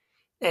Reagan.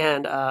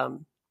 And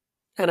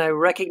I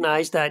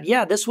recognized that,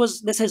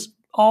 this has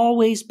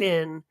always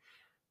been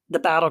the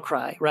battle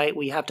cry, right?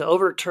 We have to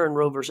overturn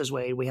Roe versus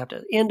Wade. We have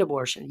to end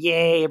abortion.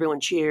 Yay, everyone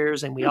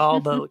cheers and we all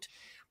vote.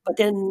 But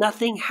then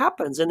nothing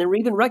happens. And then we're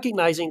even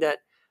recognizing that,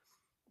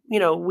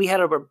 we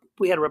had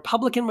a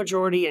Republican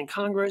majority in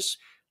Congress.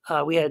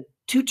 We had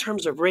 2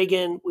 terms of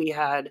Reagan. We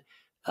had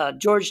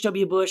George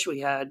W. Bush. We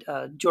had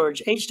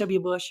George H.W.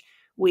 Bush.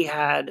 We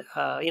had,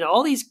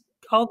 all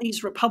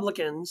these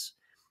Republicans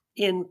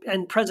in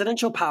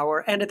presidential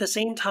power, and at the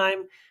same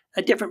time,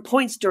 at different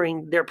points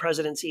during their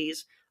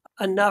presidencies,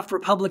 enough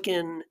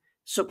Republican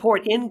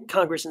support in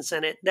Congress and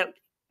Senate that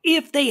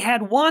if they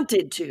had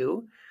wanted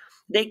to,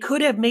 they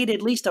could have made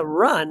at least a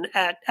run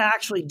at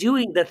actually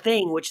doing the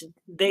thing which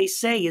they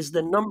say is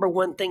the number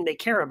one thing they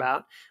care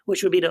about,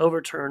 which would be to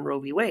overturn Roe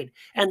v. Wade.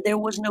 And there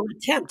was no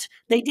attempt.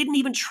 They didn't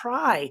even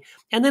try.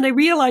 And then I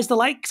realized the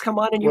lights come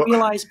on and you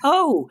realize,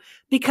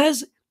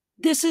 because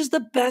this is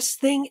the best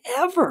thing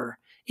ever.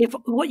 If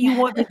what you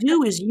want to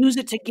do is use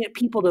it to get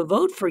people to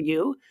vote for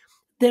you,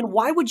 then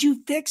why would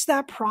you fix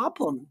that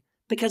problem?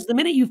 Because the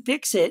minute you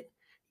fix it,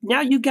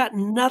 now you've got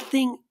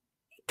nothing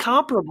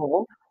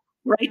comparable,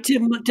 right,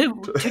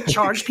 to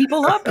charge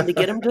people up and to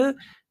get them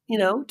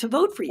to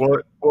vote for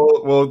you.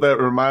 Well, that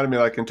reminded me,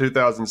 like in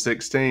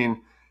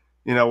 2016,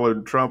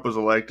 when Trump was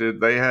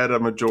elected, they had a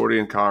majority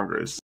in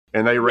Congress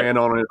and they ran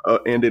on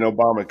ending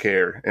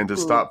Obamacare and to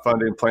stop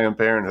funding Planned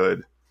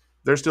Parenthood.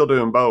 They're still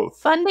doing both.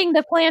 Funding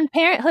to Planned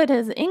Parenthood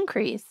has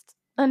increased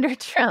under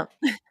Trump.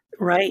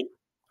 Right.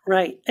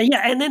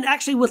 And then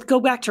actually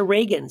go back to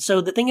Reagan. So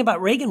the thing about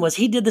Reagan was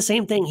he did the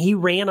same thing. He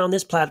ran on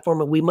this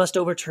platform of we must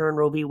overturn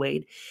Roe v.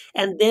 Wade.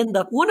 And then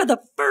one of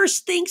the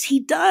first things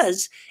he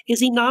does is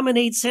he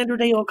nominates Sandra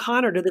Day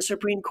O'Connor to the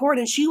Supreme Court.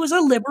 And she was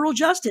a liberal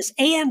justice.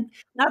 And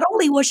not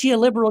only was she a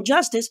liberal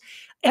justice,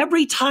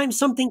 every time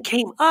something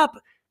came up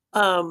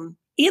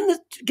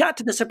got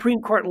to the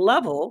Supreme Court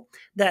level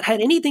that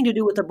had anything to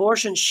do with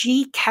abortion,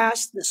 she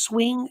cast the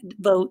swing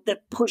vote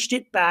that pushed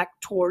it back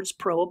towards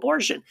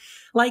pro-abortion.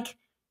 Like,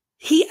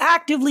 he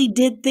actively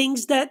did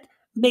things that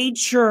made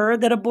sure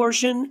that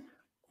abortion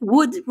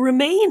would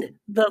remain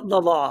the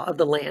law of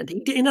the land.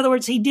 In other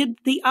words, he did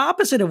the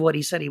opposite of what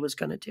he said he was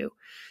going to do.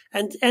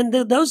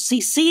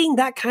 Seeing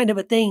that kind of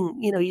a thing,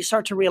 you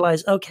start to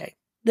realize, okay,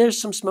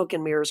 there's some smoke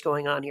and mirrors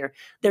going on here.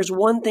 There's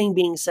one thing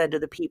being said to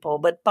the people,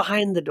 but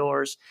behind the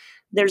doors,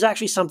 there's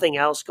actually something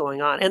else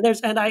going on. And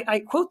I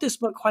quote this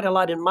book quite a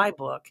lot in my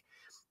book.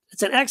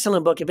 It's an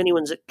excellent book if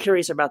anyone's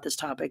curious about this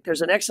topic.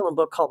 There's an excellent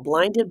book called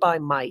Blinded by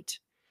Might.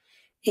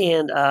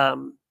 And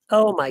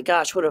oh my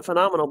gosh, what a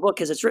phenomenal book,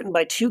 because it's written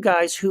by two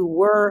guys who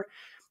were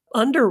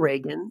under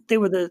Reagan. They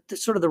were the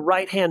sort of the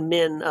right-hand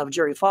men of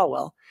Jerry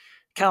Falwell,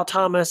 Cal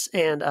Thomas,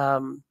 and I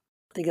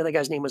think the other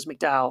guy's name was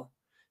McDowell.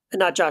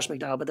 Not Josh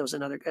McDowell, but there was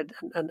another, I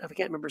can't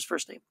remember his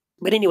first name.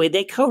 But anyway,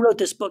 they co-wrote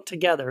this book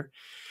together.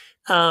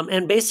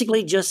 And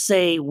basically just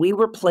say we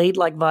were played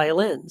like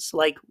violins,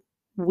 like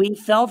we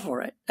fell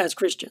for it as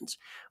Christians.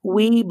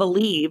 We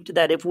believed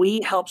that if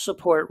we helped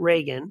support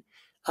Reagan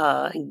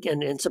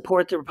and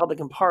support the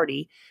Republican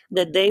Party,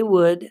 that they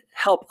would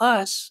help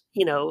us,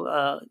 do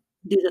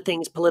the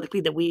things politically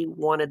that we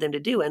wanted them to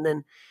do. And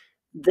then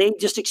they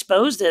just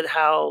exposed it,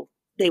 how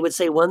they would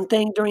say one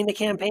thing during the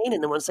campaign,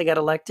 and then once they got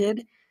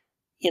elected,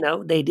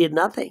 they did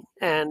nothing.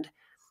 And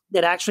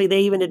that actually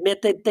they even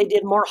admit that they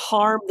did more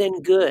harm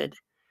than good.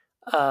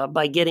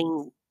 By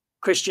getting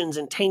Christians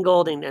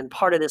entangled and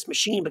part of this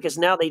machine, because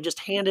now they just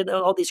handed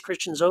all these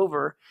Christians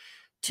over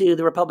to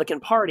the Republican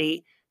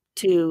Party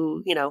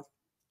to,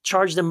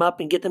 charge them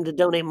up and get them to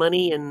donate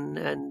money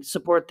and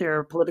support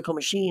their political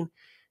machine.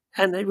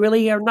 And they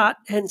really are not,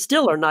 and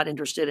still are not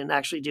interested in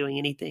actually doing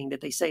anything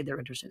that they say they're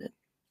interested in.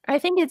 I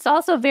think it's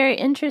also very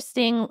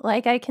interesting.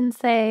 Like, I can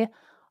say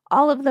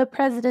all of the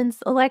presidents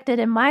elected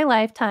in my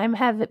lifetime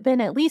have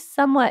been at least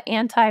somewhat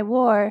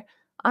anti-war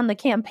on the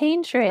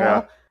campaign trail.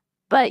 Yeah.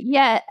 But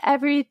yet,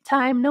 every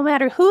time, no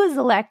matter who is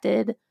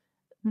elected,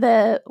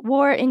 the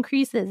war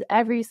increases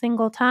every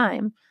single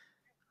time.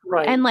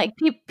 Right. And like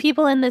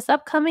people in this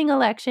upcoming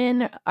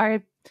election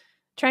are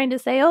trying to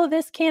say, oh,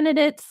 this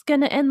candidate's going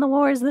to end the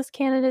wars, this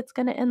candidate's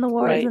going to end the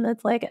wars. Right. And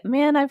it's like,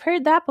 man, I've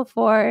heard that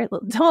before.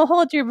 Don't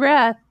hold your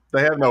breath.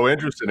 They have no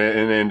interest in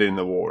ending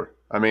the war.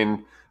 I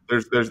mean,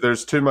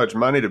 there's too much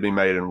money to be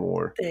made in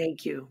war.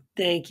 Thank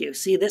you.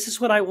 See, this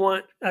is what I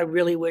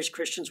really wish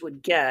Christians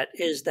would get,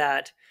 is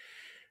that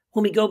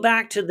when we go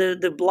back to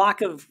the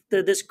block of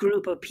this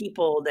group of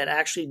people that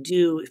actually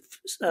do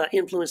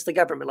influence the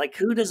government, like,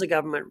 who does the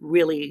government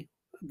really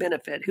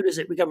benefit? Who does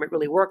the government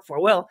really work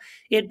for? Well,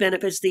 it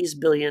benefits these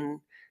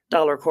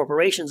billion-dollar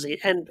corporations,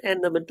 and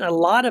a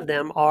lot of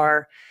them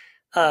are,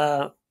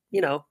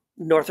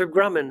 Northrop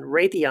Grumman,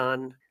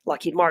 Raytheon,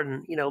 Lockheed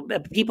Martin,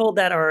 people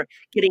that are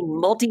getting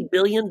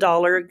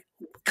multi-billion-dollar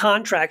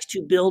contracts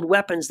to build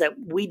weapons that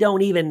we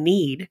don't even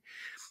need.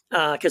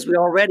 Because we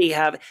already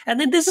have. And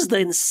then this is the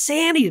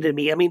insanity to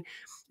me. I mean,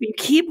 we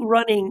keep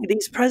running,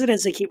 these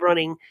presidents, they keep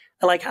running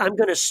like, I'm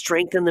going to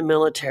strengthen the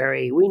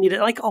military. We need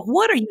it. Like, oh,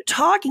 what are you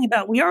talking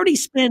about? We already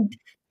spend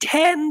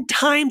 10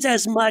 times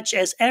as much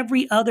as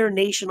every other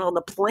nation on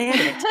the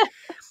planet.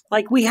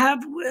 Like,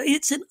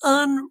 it's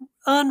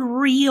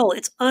unreal.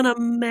 It's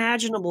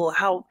unimaginable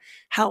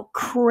how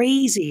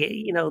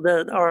crazy,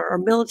 our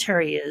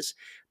military is.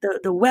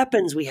 The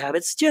weapons we have,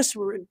 it's just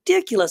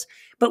ridiculous.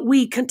 But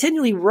we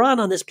continually run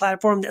on this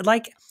platform that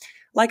like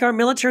our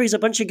military is a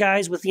bunch of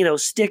guys with,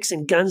 sticks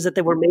and guns that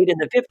they were made in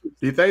the 50s.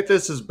 Do you think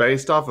this is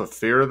based off of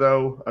fear,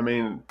 though? I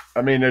mean,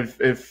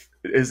 if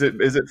is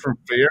it from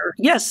fear?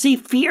 Yes. See,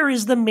 fear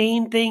is the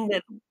main thing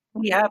that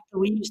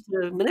we use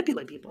to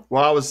manipulate people.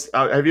 Well,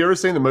 have you ever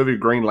seen the movie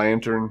Green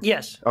Lantern?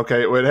 Yes.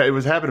 Okay. Well, it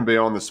was happening to be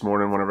on this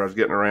morning whenever I was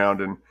getting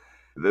around, and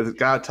the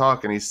guy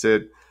talking, he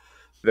said,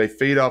 they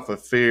feed off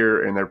of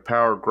fear, and their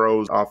power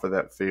grows off of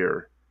that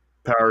fear.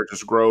 Power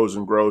just grows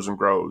and grows and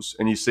grows.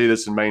 And you see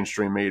this in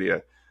mainstream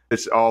media.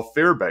 It's all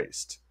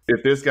fear-based.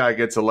 If this guy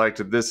gets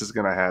elected, this is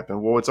going to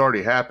happen. Well, it's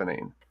already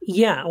happening.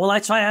 Yeah. Well,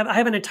 that's why I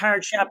have an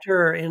entire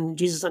chapter in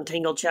Jesus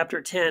Untangled,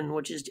 chapter 10,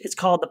 it's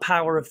called The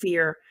Power of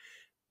Fear,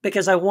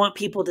 because I want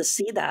people to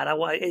see that.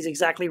 It's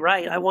exactly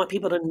right. I want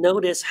people to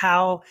notice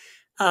how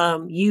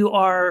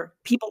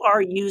people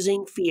are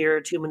using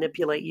fear to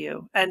manipulate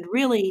you. And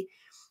really,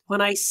 when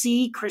I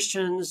see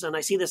Christians, and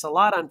I see this a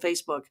lot on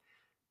Facebook,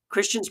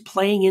 Christians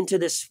playing into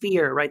this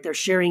fear, right? They're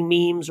sharing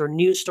memes or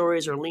news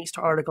stories or links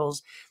to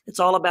articles. It's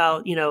all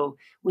about,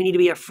 we need to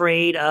be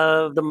afraid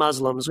of the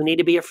Muslims. We need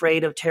to be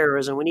afraid of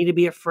terrorism. We need to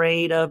be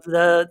afraid of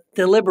the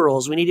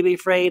liberals. We need to be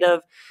afraid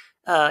of,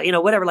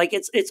 whatever. Like,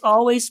 it's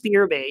always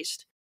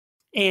fear-based.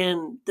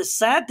 And the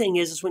sad thing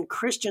is when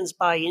Christians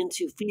buy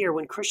into fear,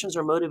 when Christians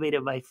are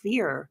motivated by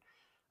fear,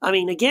 I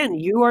mean, again,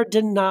 you are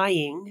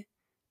denying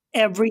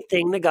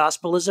everything the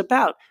gospel is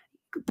about.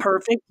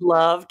 Perfect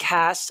love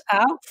casts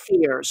out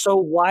fear. So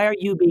why are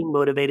you being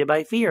motivated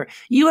by fear?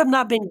 You have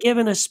not been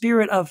given a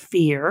spirit of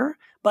fear,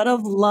 but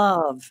of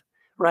love,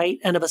 right?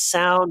 And of a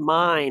sound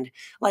mind.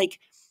 Like,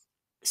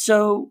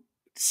 so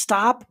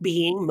stop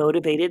being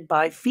motivated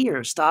by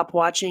fear. Stop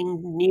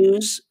watching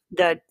news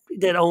that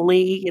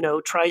only,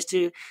 tries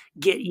to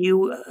get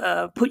you,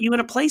 put you in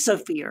a place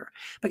of fear.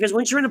 Because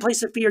once you're in a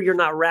place of fear, you're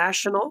not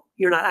rational.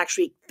 You're not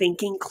actually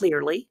thinking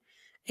clearly.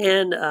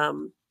 And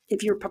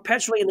if you're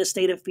perpetually in this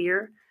state of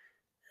fear,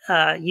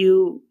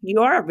 you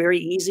are very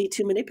easy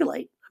to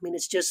manipulate. I mean,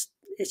 it's just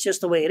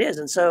the way it is.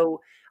 And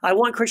so I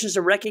want Christians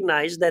to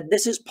recognize that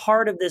this is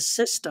part of this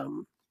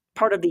system,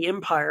 part of the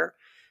empire,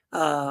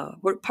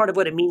 part of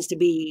what it means to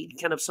be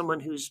kind of someone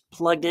who's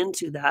plugged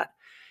into that.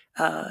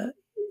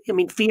 I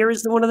mean, fear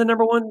is one of the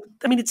number one.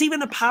 I mean, it's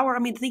even the power. I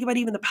mean, think about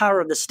even the power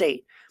of the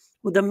state.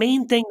 Well, the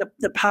main thing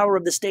the power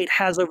of the state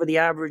has over the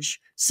average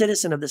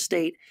citizen of the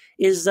state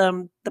is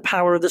the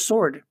power of the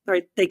sword.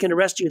 Right? They can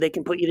arrest you. They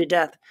can put you to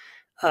death.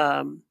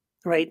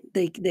 Right?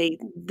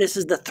 This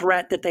is the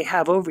threat that they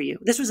have over you.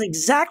 This was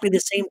exactly the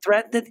same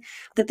threat that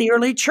the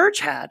early church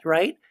had,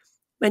 right?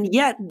 And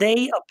yet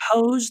they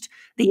opposed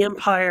the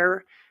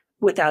empire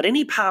without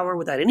any power,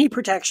 without any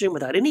protection,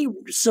 without any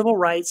civil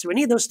rights or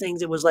any of those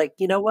things. It was like,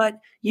 you know what?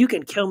 You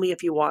can kill me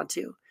if you want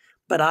to,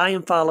 but I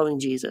am following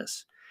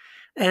Jesus.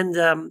 And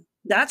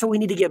that's what we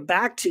need to get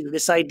back to,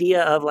 this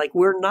idea of like,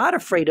 we're not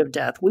afraid of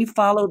death. We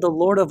follow the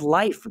Lord of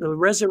life, the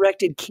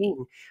resurrected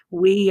King.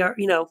 We are,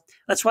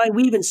 that's why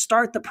we even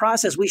start the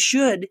process. We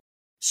should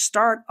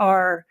start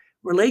our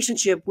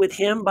relationship with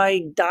him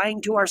by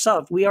dying to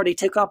ourselves. We already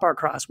took up our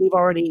cross. We've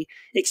already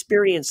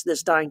experienced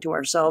this dying to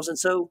ourselves. And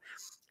so,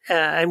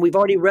 and we've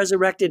already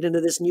resurrected into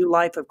this new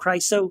life of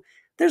Christ. So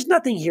there's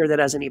nothing here that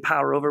has any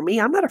power over me.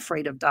 I'm not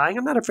afraid of dying.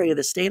 I'm not afraid of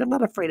the state. I'm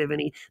not afraid of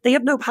they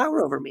have no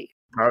power over me.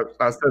 I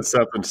said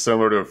something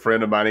similar to a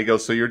friend of mine. He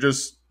goes, "So you're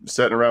just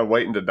sitting around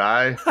waiting to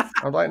die?"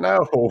 I'm like,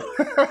 "No,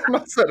 I'm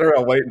not sitting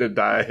around waiting to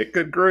die.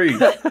 Good grief.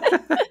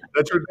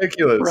 That's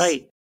ridiculous."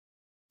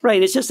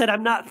 Right. It's just that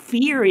I'm not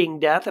fearing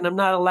death, and I'm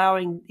not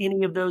allowing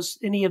any of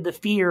the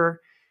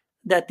fear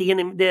that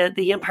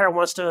the empire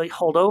wants to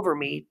hold over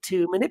me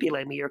to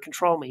manipulate me or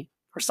control me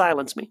or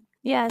silence me.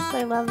 Yes,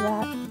 I love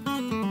that.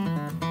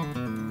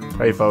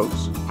 Hey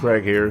folks,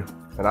 Craig here,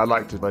 and I'd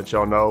like to let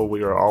y'all know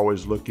we are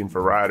always looking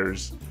for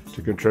writers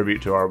to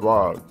contribute to our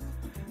blog.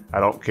 I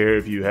don't care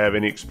if you have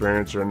any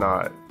experience or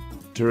not.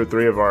 2 or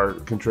 3 of our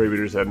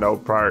contributors had no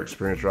prior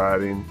experience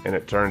writing, and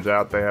it turns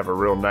out they have a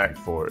real knack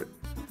for it.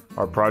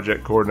 Our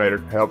project coordinator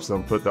helps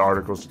them put the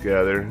articles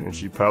together, and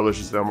she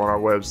publishes them on our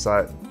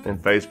website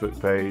and Facebook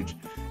page,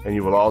 and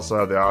you will also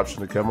have the option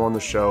to come on the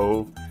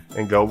show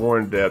and go more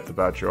in depth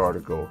about your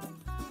article.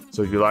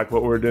 So if you like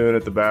what we're doing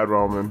at The Bad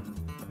Roman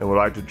and would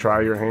like to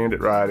try your hand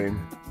at writing,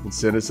 then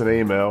send us an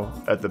email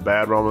at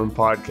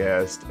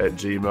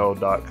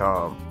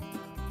thebadromanpodcast@gmail.com.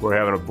 We're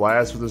having a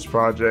blast with this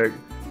project,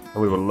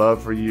 and we would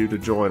love for you to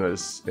join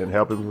us in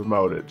helping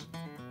promote it.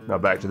 Now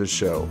back to the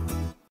show.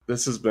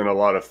 This has been a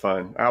lot of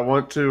fun. I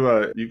want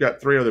to, you've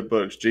got 3 other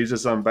books,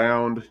 Jesus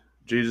Unbound,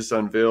 Jesus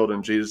Unveiled,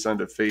 and Jesus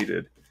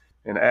Undefeated.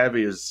 And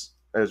Abby has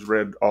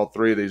read all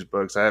 3 of these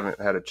books. I haven't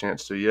had a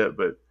chance to yet,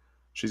 but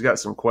she's got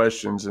some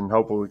questions, and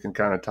hopefully we can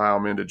kind of tie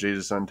them into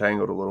Jesus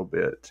Untangled a little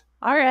bit.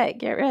 All right,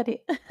 get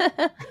ready.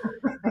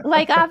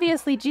 Like,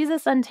 obviously,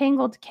 Jesus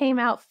Untangled came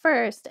out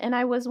first, and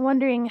I was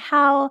wondering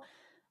how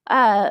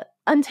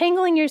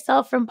untangling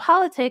yourself from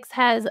politics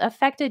has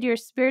affected your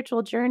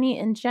spiritual journey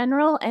in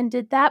general, and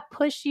did that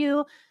push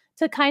you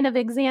to kind of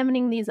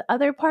examining these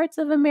other parts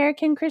of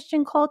American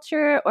Christian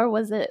culture, or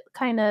was it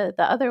kind of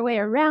the other way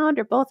around,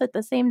 or both at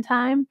the same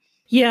time?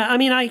 Yeah, I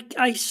mean,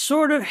 I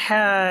sort of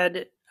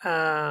had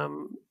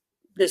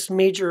this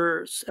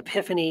major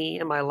epiphany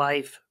in my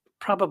life,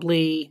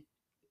 probably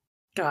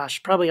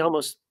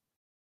almost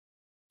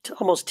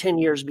 10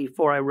 years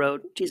before I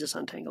wrote Jesus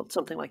Untangled,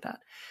 something like that.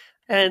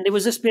 And it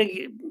was this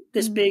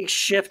big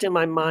shift in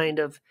my mind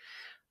of,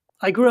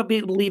 I grew up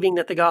believing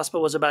that the gospel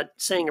was about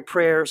saying a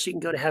prayer so you can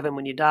go to heaven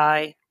when you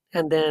die.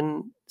 And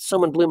then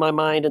someone blew my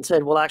mind and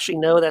said, well, actually,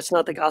 no, that's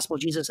not the gospel.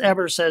 Jesus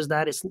ever says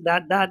that.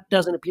 That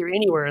doesn't appear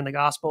anywhere in the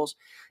gospels.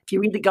 If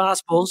you read the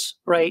gospels,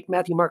 right,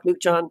 Matthew, Mark,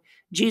 Luke, John,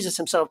 Jesus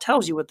himself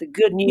tells you what the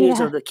good news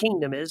of the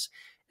kingdom is.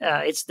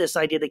 It's this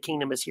idea the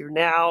kingdom is here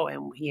now,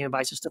 and he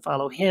invites us to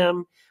follow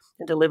him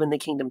and to live in the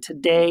kingdom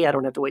today. I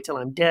don't have to wait till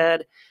I'm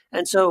dead.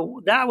 And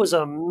so that was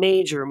a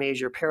major,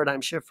 major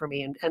paradigm shift for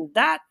me. And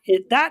that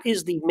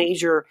is the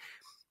major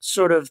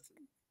sort of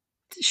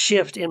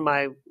shift in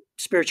my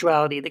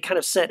spirituality that kind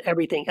of set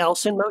everything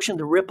else in motion,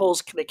 the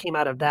ripples that came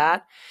out of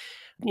that.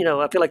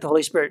 I feel like the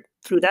Holy Spirit,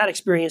 through that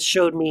experience,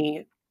 showed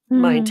me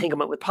my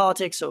entanglement with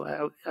politics.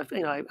 So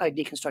I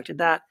deconstructed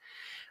that.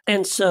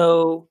 And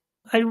so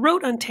I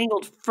wrote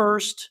Untangled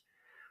first,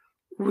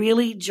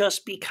 really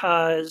just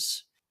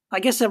because, I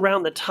guess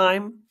around the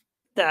time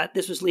that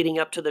this was leading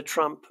up to the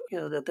Trump,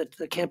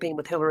 the campaign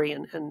with Hillary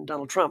and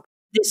Donald Trump,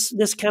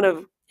 this kind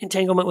of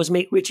entanglement was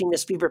reaching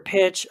this fever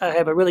pitch. I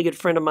have a really good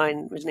friend of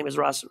mine, his name is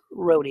Ross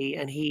Rohde,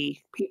 and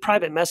he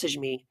private messaged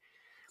me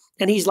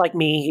And he's like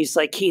me. He's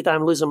like, Keith,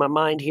 I'm losing my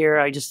mind here.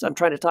 I'm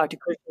trying to talk to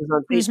Christians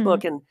on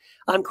Facebook and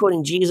I'm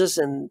quoting Jesus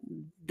and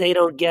they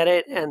don't get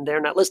it and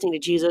they're not listening to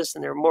Jesus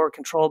and they're more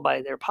controlled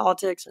by their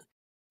politics.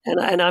 And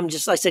I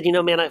said,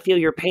 man, I feel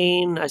your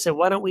pain. I said,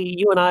 why don't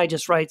you and I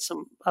just write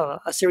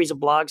a series of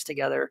blogs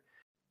together?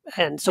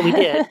 And so we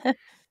did.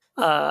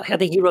 I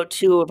think he wrote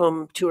 2 of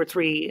them, 2 or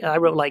 3. I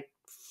wrote like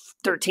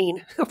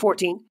 13 or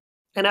 14.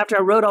 And after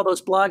I wrote all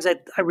those blogs,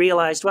 I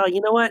realized, well,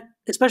 you know what?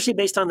 Especially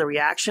based on the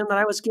reaction that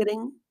I was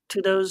getting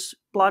to those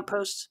blog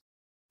posts,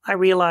 I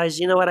realized,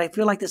 you know what? I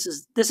feel like this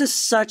is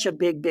such a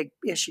big, big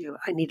issue.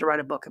 I need to write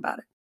a book about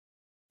it.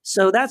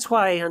 So that's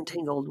why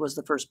Untangled was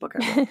the first book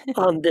I wrote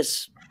on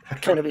this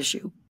kind of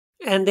issue.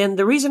 And then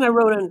the reason I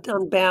wrote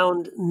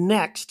Unbound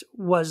next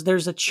was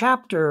there's a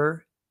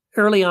chapter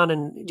early on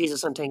in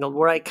Jesus Untangled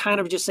where I kind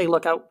of just say,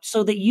 look,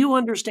 so that you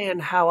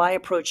understand how I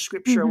approach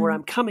Scripture and where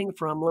I'm coming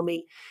from, let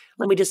me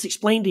just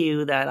explain to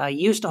you that I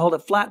used to hold a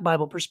flat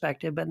Bible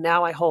perspective, but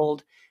now I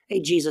hold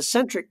a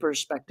Jesus-centric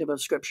perspective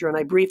of Scripture. And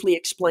I briefly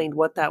explained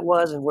what that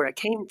was and where it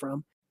came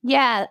from.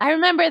 Yeah, I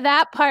remember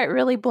that part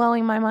really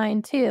blowing my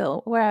mind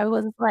too, where I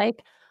was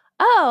like,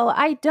 oh,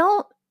 I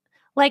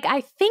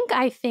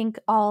think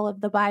all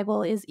of the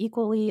Bible is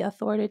equally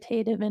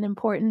authoritative and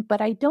important,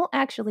 but I don't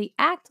actually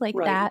act like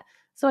that.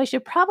 So I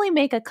should probably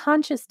make a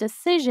conscious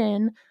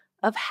decision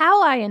of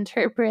how I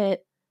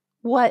interpret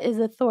what is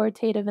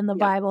authoritative in the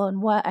Bible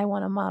and what I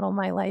want to model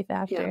my life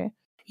after.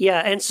 Yeah.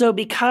 And so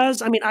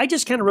I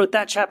just kind of wrote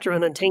that chapter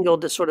on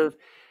Untangled to sort of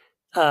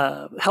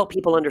help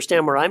people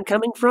understand where I'm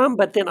coming from.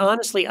 But then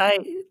honestly,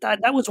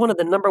 that was one of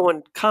the number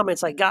one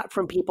comments I got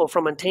from people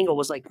from Untangled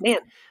was like, man,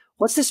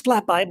 what's this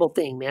flat Bible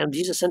thing, man?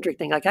 Jesus-centric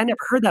thing. Like I never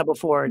heard that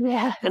before.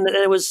 Yeah. And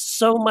there was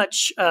so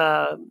much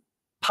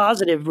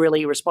positive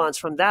really response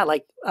from that.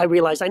 Like I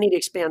realized I need to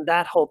expand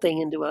that whole thing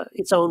into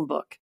its own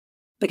book.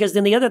 Because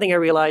then the other thing I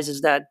realized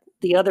is that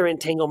the other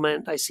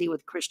entanglement I see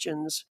with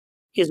Christians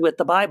is with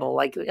the Bible.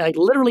 Like I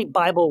literally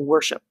Bible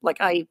worship. Like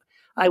I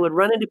would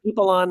run into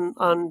people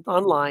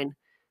online,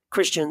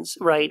 Christians,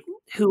 right,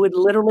 who would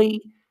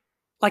literally,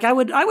 like I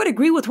would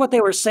agree with what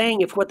they were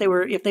saying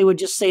if they would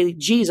just say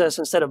Jesus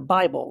instead of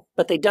Bible,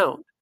 but they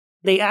don't.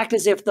 They act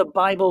as if the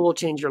Bible will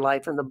change your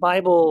life and the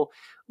Bible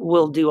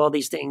will do all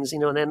these things,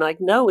 and then like,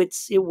 no, it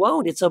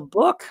won't. It's a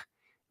book,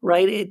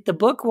 right? The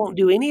book won't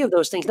do any of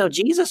those things. Now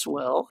Jesus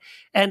will.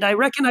 And I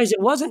recognize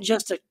it wasn't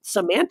just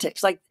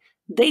semantics. Like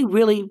they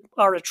really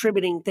are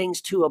attributing things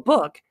to a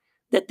book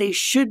that they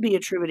should be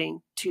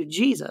attributing to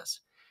Jesus.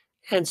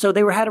 And so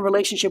they had a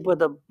relationship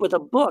with a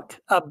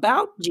book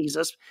about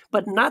Jesus,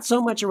 but not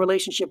so much a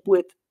relationship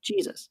with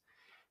Jesus.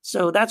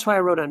 So that's why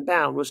I wrote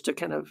Unbound, was to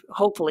kind of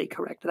hopefully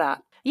correct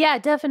that. Yeah,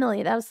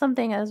 definitely. That was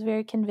something I was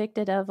very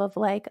convicted of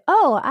like,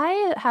 oh,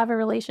 I have a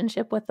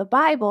relationship with the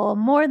Bible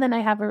more than I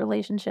have a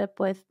relationship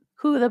with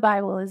who the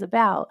Bible is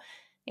about.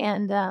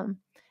 And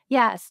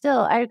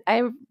still,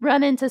 I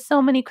run into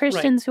so many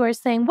Christians who are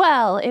saying,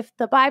 well, if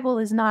the Bible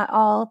is not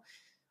all,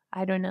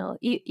 I don't know,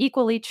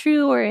 equally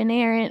true or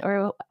inerrant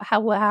or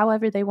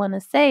however they want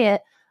to say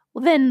it,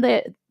 well, then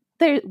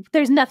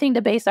there's nothing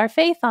to base our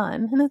faith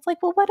on. And it's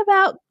like, well, what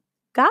about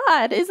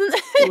God? Isn't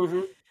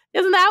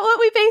that what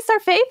we base our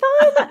faith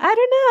on? I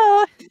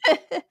don't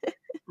know.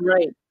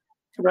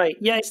 Right.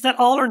 Yeah, it's that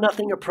all or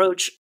nothing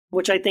approach,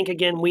 which I think,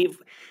 again, we've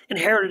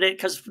inherited it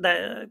because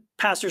the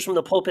pastors from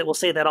the pulpit will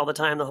say that all the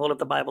time. They'll hold up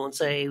the Bible and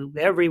say,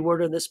 every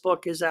word in this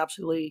book is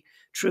absolutely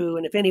true.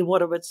 And if any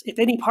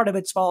part of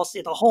it's false,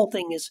 the whole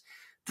thing is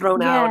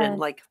thrown out. And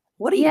like,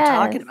 what are you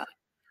talking about?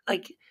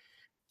 Like,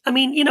 I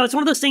mean, it's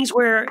one of those things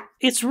where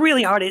it's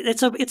really hard.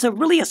 It's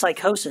really a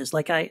psychosis.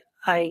 Like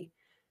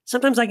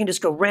sometimes I can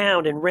just go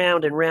round and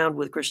round and round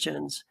with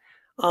Christians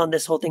on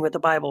this whole thing with the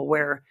Bible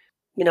where,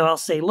 I'll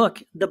say,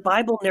 look, the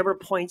Bible never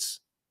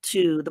points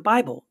to the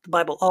Bible. The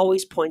Bible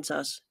always points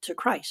us to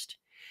Christ.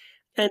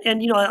 And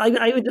I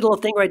did a little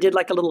thing where I did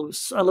like a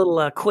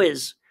little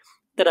quiz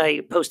that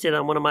I posted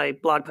on one of my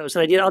blog posts.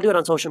 And I'll do it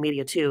on social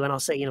media too. And I'll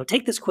say,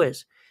 take this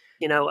quiz,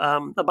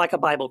 like a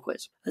Bible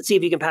quiz. Let's see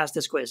if you can pass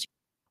this quiz.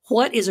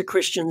 What is a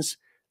Christian's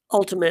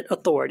ultimate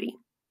authority?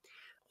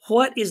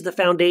 What is the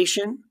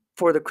foundation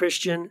for the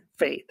Christian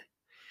faith?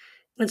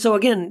 And so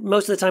again,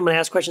 most of the time when I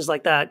ask questions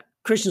like that,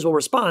 Christians will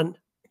respond,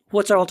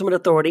 what's our ultimate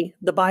authority?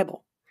 The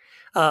Bible.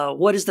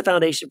 What is the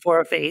foundation for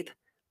our faith?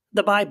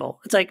 The Bible.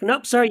 It's like,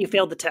 nope, sorry, you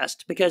failed the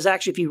test. Because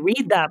actually, if you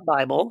read that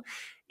Bible,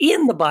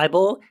 in the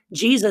Bible,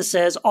 Jesus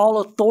says all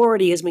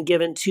authority has been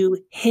given to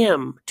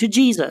him, to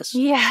Jesus,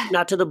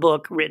 not to the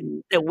book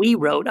written that we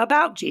wrote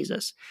about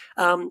Jesus.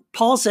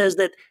 Paul says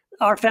that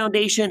our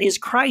foundation is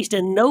Christ,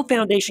 and no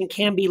foundation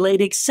can be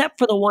laid except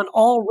for the one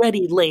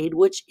already laid,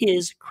 which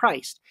is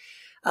Christ.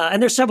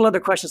 And there's several other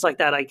questions like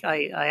that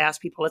I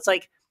ask people. It's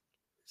like,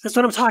 that's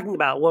what I'm talking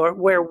about,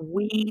 where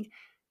we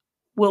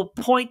will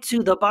point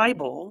to the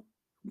Bible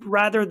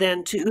rather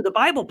than to who the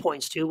Bible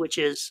points to, which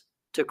is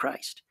to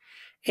Christ.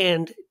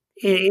 And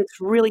it's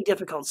really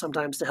difficult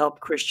sometimes to help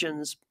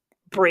Christians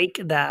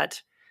break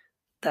that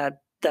kind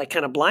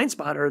of blind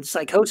spot or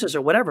psychosis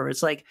or whatever.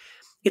 It's like,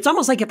 it's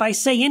almost like if I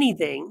say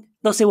anything,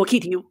 they'll say, well,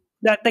 Keith,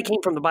 That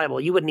came from the Bible.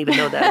 You wouldn't even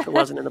know that if it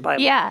wasn't in the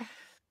Bible. Yeah.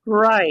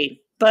 Right.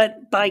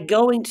 But by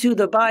going to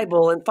the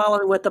Bible and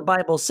following what the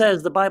Bible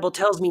says, the Bible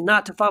tells me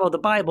not to follow the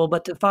Bible,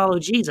 but to follow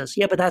Jesus.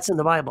 Yeah, but that's in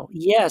the Bible.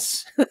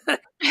 Yes,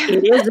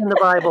 it is in the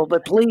Bible.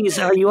 But please,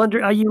 are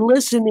you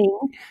listening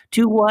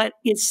to what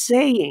it's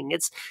saying?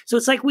 It's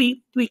like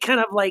we kind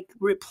of like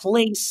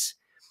replace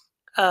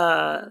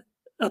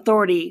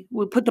authority.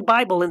 We put the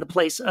Bible in the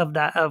place of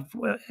that,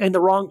 in the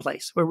wrong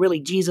place, where really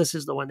Jesus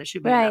is the one that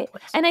should be in that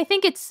place. And I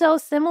think it's so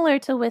similar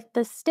to with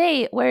the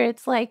state, where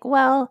it's like,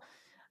 well,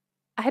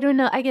 I don't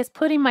know, I guess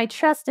putting my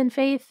trust and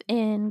faith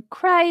in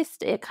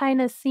Christ, it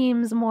kind of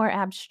seems more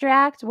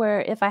abstract,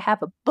 where if I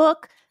have a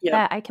book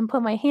that I can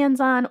put my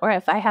hands on, or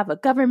if I have a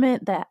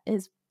government that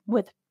is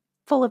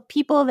full of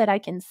people that I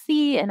can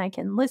see and I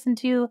can listen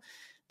to,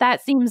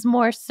 that seems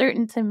more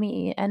certain to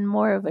me and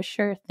more of a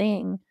sure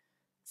thing.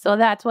 So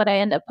that's what I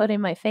end up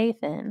putting my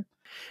faith in.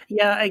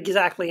 Yeah,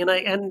 exactly.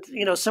 And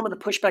some of the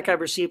pushback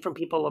I've received from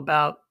people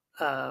about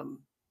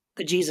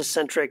the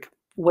Jesus-centric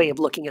way of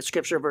looking at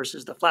Scripture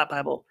versus the flat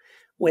Bible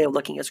way of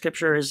looking at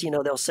Scripture is,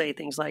 they'll say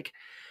things like,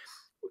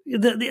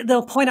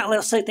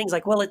 they'll say things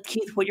like, well,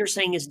 Keith, what you're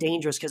saying is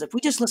dangerous, because if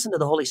we just listen to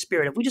the Holy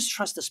Spirit, if we just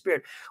trust the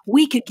Spirit,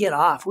 we could get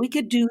off. We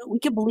could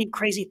believe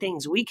crazy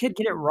things. We could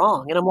get it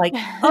wrong. And I'm like,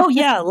 oh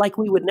yeah, like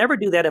we would never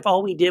do that if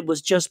all we did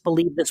was just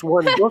believe this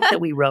one book that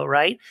we wrote,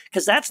 right?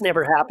 Because that's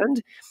never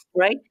happened,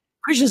 right?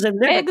 Christians have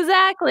never.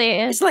 Exactly.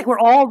 It's like we're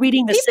all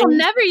reading the same. People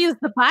never use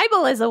the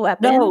Bible as a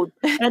weapon. No.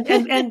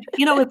 And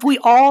if we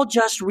all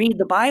just read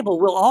the Bible,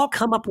 we'll all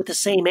come up with the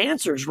same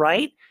answers,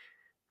 right?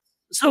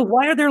 So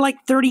why are there like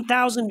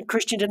 30,000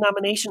 Christian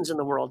denominations in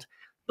the world?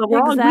 But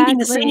we're all reading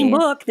the same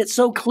book that's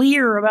so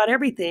clear about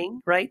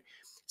everything, right?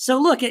 So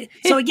look,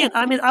 so again,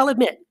 I'll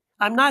admit,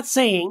 I'm not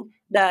saying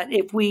that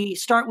if we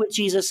start with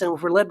Jesus and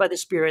if we're led by the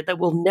Spirit, that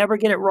we'll never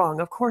get it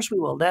wrong. Of course we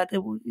will. That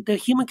the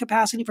human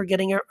capacity for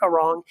getting it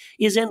wrong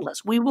is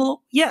endless. We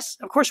will, yes,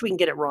 of course we can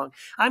get it wrong.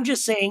 I'm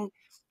just saying,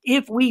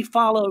 if we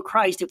follow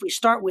Christ, if we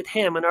start with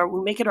Him and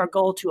we make it our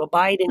goal to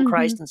abide in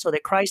Christ, and so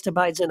that Christ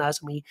abides in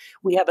us, and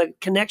we have a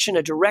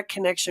direct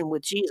connection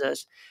with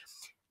Jesus,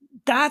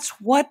 that's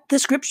what the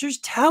Scriptures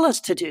tell us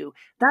to do.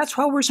 That's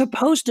how we're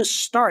supposed to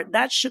start.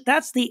 That's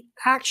the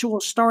actual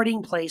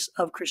starting place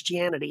of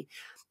Christianity.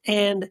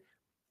 And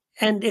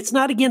it's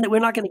not, again, that we're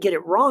not going to get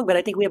it wrong, but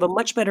I think we have a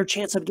much better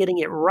chance of getting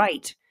it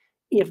right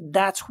if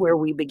that's where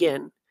we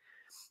begin.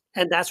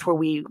 And that's where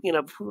we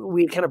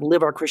kind of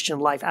live our Christian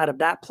life out of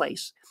that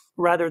place,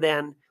 rather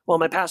than, well,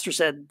 my pastor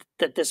said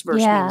that this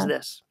verse means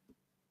this.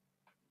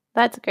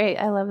 That's great.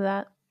 I love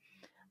that.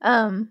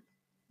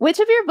 Which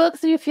of your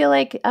books do you feel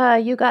like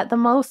you got the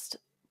most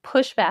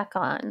pushback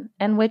on,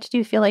 and which do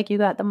you feel like you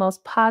got the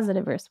most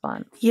positive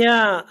response?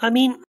 Yeah,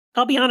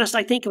 I'll be honest.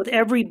 I think with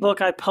every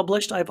book I've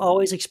published, I've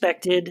always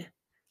expected,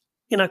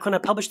 when I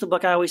publish the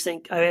book, I always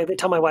think, I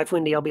tell my wife,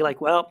 Wendy, I'll be like,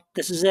 well,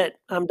 this is it.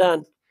 I'm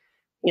done.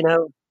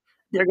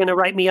 They're going to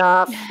write me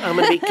off. I'm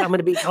going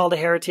to be called a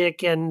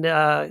heretic, and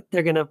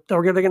they're going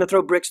to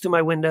throw bricks through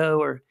my window,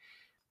 or,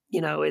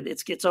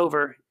 it's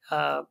over.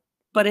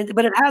 But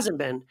it hasn't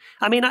been.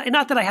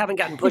 Not that I haven't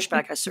gotten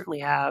pushback. I certainly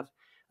have.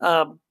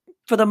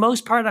 For the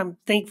most part, I'm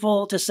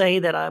thankful to say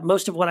that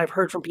most of what I've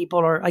heard from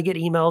people I get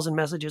emails and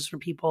messages from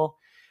people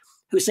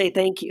who say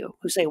thank you,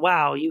 who say,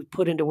 wow, you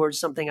put into words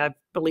something I've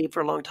believed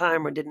for a long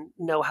time or didn't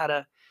know how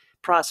to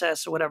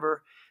process or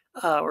whatever,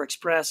 or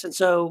express. And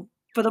so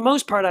for the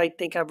most part, I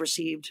think I've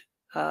received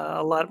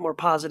a lot more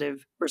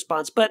positive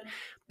response. But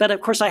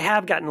of course, I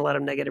have gotten a lot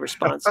of negative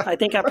response. I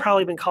think I've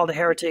probably been called a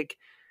heretic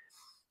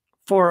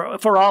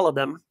for all of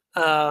them.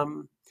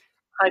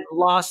 I've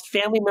lost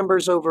family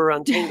members over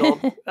Untangled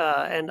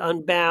and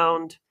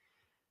Unbound.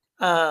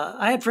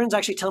 I had friends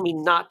actually tell me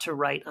not to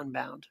write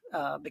Unbound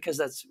because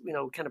that's,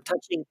 kind of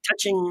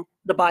touching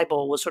the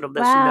Bible was sort of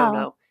this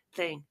no-no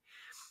thing.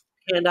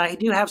 And I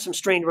do have some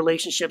strained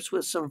relationships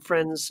with some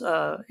friends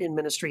in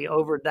ministry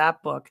over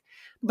that book.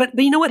 But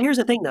you know what? Here's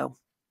the thing, though.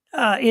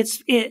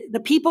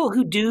 The people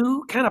who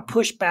do kind of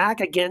push back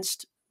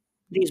against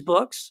these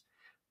books,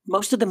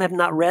 most of them have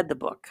not read the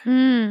book.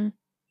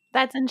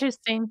 That's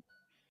interesting.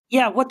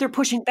 Yeah, what they're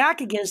pushing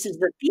back against is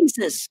the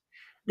thesis.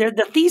 They're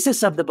the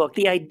thesis of the book,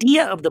 the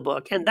idea of the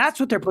book, and that's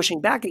what they're pushing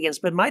back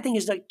against. But my thing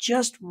is like,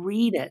 just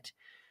read it.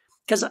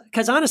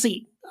 Because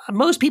honestly,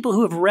 most people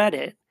who have read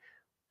it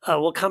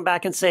will come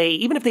back and say,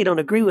 even if they don't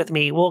agree with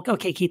me, well,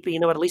 okay, Keith, but you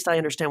know what? At least I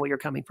understand where you're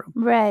coming from.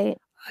 Right.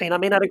 I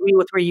may not agree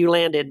with where you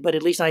landed, but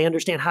at least I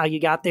understand how you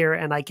got there,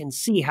 and I can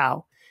see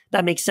how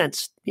that makes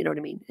sense. You know what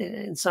I mean?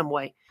 In some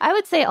way. I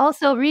would say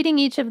also reading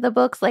each of the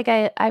books, like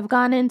I've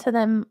gone into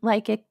them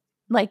like,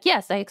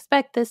 yes, I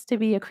expect this to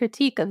be a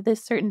critique of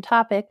this certain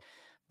topic.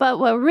 But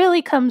what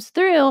really comes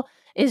through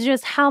is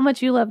just how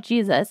much you love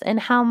Jesus and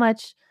how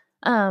much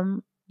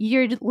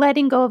you're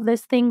letting go of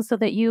this thing so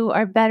that you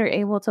are better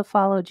able to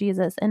follow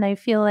Jesus. And I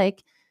feel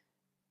like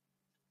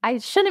I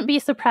shouldn't be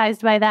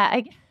surprised by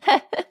that.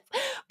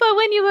 But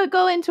when you would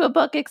go into a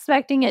book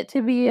expecting it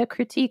to be a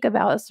critique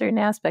about a certain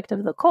aspect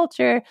of the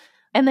culture,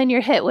 And then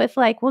you're hit with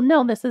like, well,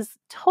 no, this is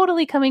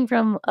totally coming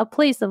from a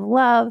place of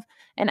love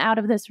and out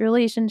of this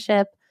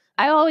relationship.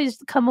 I always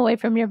come away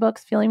from your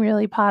books feeling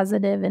really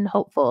positive and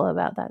hopeful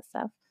about that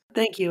stuff.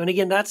 Thank you. And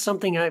again, that's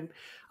something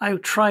I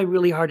try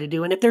really hard to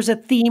do. And if there's a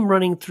theme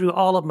running through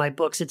all of my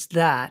books, it's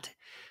that.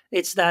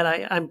 It's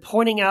that I'm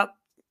pointing out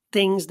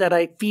things that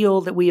I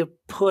feel that we have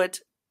put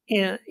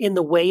in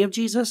the way of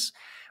Jesus,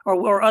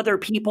 or other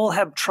people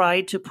have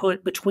tried to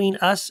put between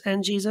us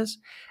and Jesus.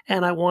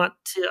 And I want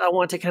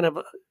to kind of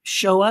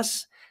show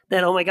us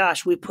that, oh my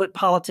gosh, we put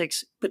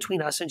politics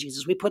between us and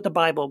Jesus. We put the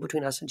Bible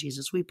between us and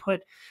Jesus. We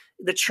put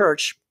the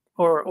church,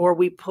 or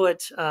we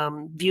put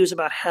views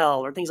about hell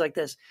or things like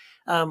this,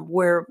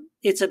 where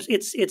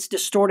it's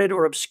distorted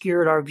or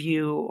obscured our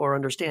view or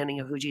understanding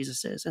of who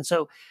Jesus is. And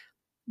so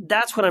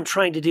that's what I'm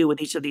trying to do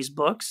with each of these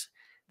books.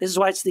 This is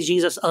why it's the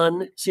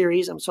Jesus-un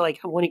series. I'm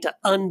wanting to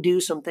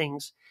undo some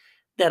things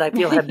that I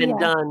feel have been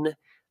done.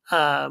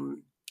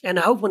 And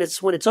I hope when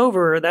it's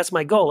over, that's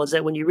my goal, is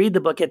that when you read the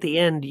book at the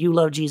end, you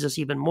love Jesus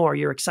even more.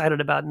 You're excited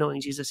about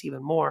knowing Jesus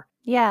even more.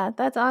 Yeah,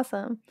 that's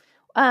awesome.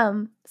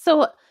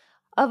 So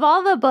of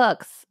all the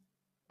books,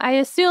 I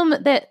assume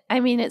that,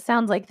 it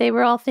sounds like they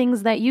were all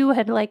things that you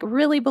had like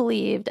really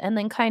believed and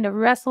then kind of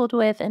wrestled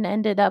with and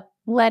ended up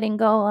letting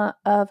go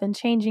of and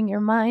changing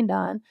your mind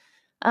on.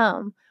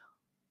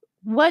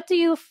 What do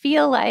you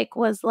feel like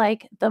was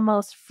like the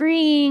most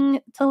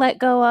freeing to let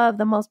go of,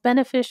 the most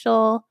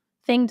beneficial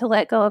thing to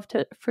let go of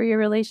for your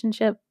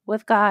relationship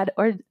with God?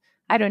 Or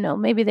I don't know,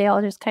 maybe they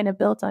all just kind of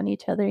built on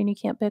each other and you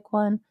can't pick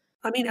one.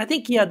 I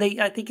think,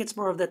 I think it's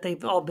more of that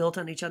they've all built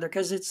on each other,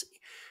 because it's,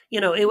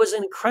 it was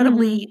an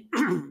incredibly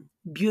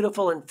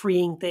beautiful and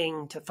freeing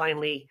thing to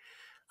finally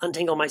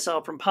untangle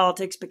myself from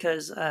politics,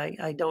 because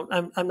I'm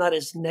not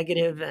as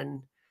negative,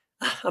 and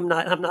I'm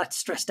not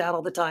stressed out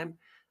all the time.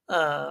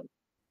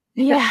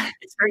 Yeah.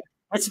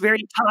 It's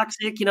very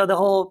toxic. The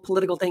whole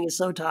political thing is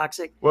so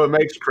toxic. Well, it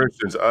makes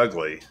Christians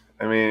ugly.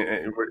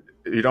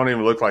 You don't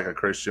even look like a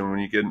Christian when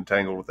you get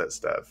entangled with that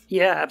stuff.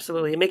 Yeah,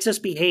 absolutely. It makes us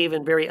behave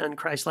in very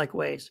un-Christ-like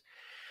ways.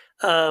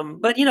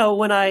 But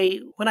when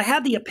I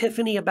had the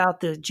epiphany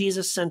about the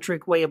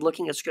Jesus-centric way of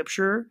looking at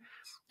Scripture,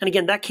 and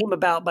again, that came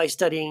about by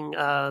studying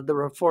the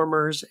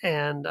Reformers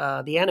and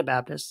the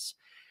Anabaptists,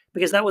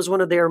 because that was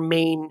one of their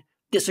main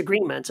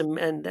disagreements,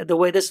 and the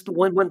way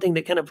one thing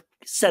that kind of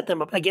set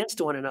them up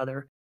against one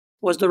another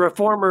was the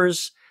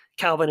Reformers,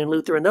 Calvin and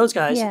Luther and those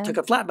guys took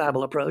a flat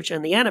Bible approach,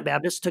 and the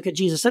Anabaptists took a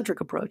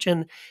Jesus-centric approach.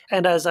 And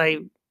as I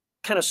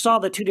kind of saw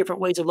the two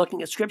different ways of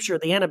looking at Scripture,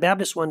 the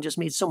Anabaptist one just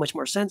made so much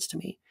more sense to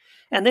me.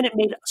 And then it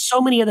made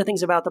so many other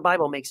things about the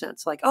Bible make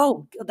sense. Like,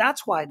 oh,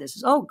 that's why this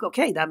is, oh,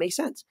 okay, that makes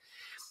sense.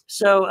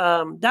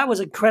 So that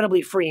was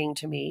incredibly freeing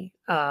to me.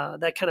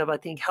 That kind of, I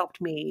think, helped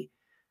me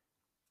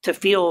to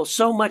feel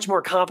so much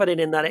more confident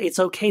in that it's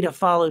okay to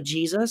follow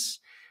Jesus,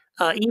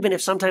 even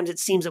if sometimes it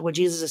seems that what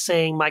Jesus is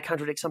saying might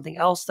contradict something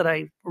else that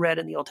I read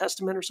in the Old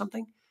Testament or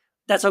something.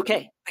 That's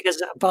okay,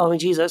 because I'm following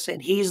Jesus,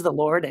 and He's the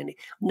Lord, and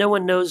no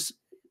one knows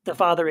the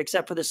Father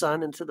except for the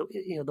Son, and to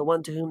the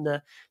one to whom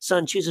the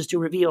Son chooses to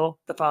reveal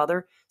the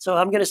Father. So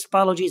I'm going to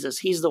follow Jesus.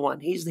 He's the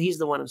one. He's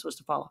the one I'm supposed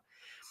to follow.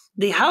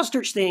 The house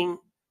church thing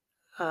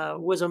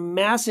was a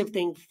massive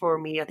thing for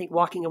me. I think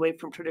walking away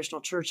from traditional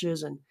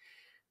churches and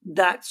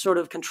that sort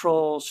of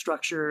control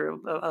structure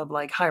of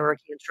like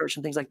hierarchy in church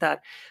and things like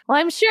that. Well,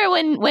 I'm sure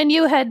when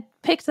you had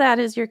picked that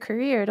as your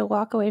career, to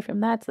walk away from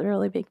that's a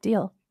really big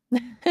deal.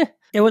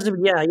 It was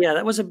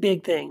that was a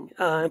big thing.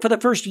 For the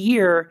first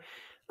year,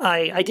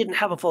 I didn't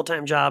have a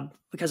full-time job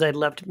because I had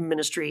left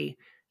ministry.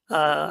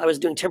 I was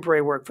doing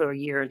temporary work for a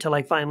year until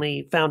I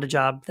finally found a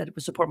job that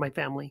would support my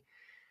family.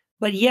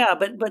 But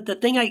the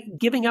thing,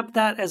 giving up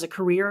that as a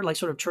career, like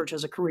sort of church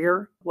as a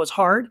career, was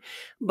hard.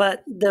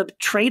 But the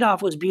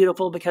trade-off was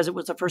beautiful, because it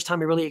was the first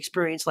time I really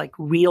experienced like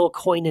real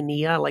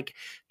koinonia, like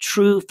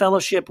true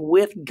fellowship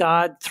with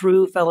God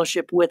through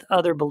fellowship with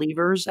other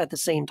believers at the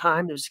same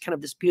time. There was kind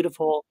of this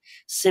beautiful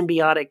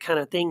symbiotic kind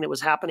of thing that was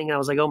happening. And I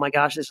was like, oh my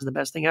gosh, this is the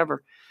best thing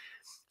ever.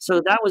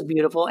 So that was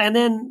beautiful. And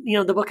then,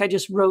 the book I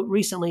just wrote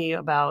recently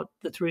about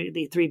the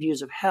three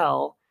views of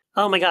hell.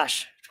 Oh my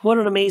gosh. What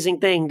an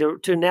amazing thing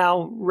to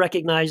now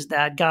recognize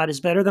that God is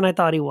better than I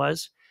thought He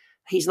was.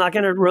 He's not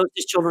going to roast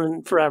His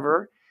children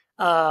forever.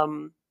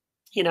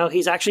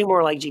 He's actually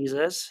more like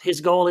Jesus.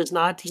 His goal is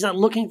he's not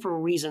looking for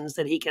reasons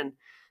that He can,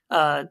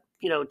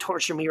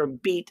 torture me or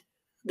beat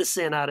the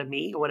sin out of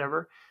me or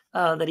whatever,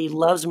 that He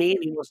loves me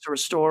and He wants to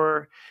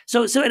restore.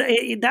 So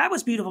that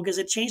was beautiful, because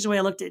it changed the way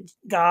I looked at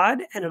God,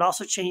 and it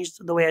also changed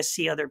the way I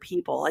see other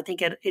people. I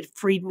think it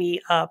freed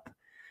me up,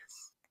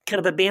 kind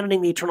of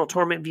abandoning the eternal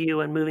torment view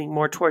and moving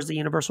more towards the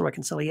universal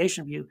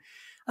reconciliation view.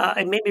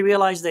 It made me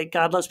realize that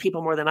God loves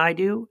people more than I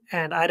do,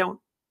 and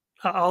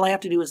all I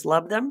have to do is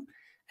love them,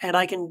 and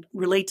I can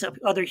relate to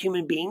other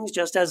human beings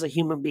just as a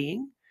human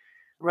being,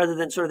 rather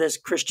than sort of this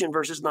Christian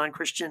versus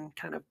non-Christian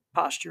kind of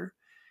posture.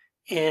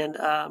 And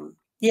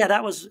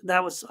that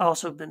was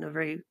also been a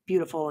very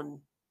beautiful and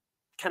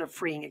kind of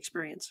freeing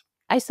experience.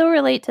 I so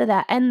relate to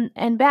that.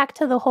 And back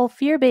to the whole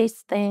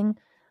fear-based thing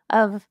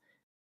of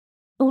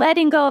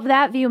letting go of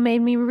that view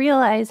made me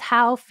realize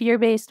how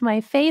fear-based my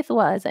faith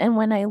was. And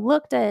when I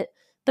looked at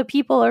the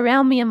people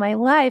around me in my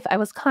life, I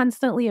was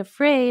constantly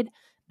afraid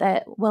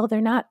that, well, they're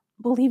not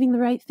believing the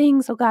right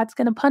thing, so God's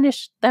going to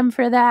punish them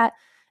for that.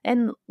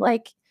 And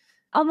like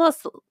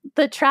almost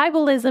the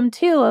tribalism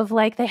too of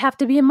like, they have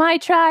to be in my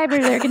tribe or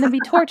they're going to be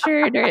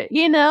tortured or,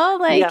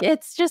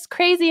 it's just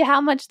crazy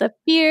how much the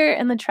fear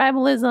and the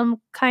tribalism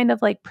kind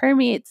of like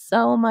permeates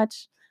so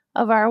much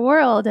of our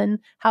world and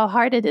how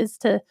hard it is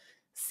to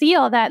see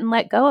all that and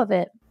let go of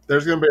it.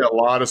 There's going to be a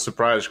lot of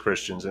surprise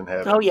Christians in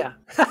heaven. Oh, yeah.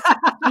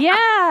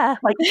 Yeah.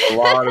 Like a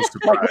lot of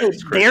surprise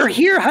Christians. They're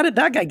here? How did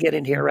that guy get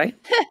in here, right?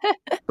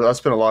 I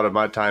spent a lot of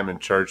my time in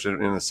church,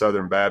 in the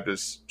Southern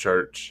Baptist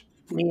Church.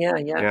 Yeah.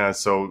 Yeah,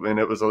 so, and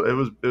it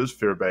was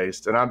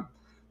fear-based. And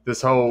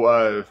this whole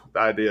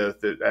idea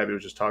that Abby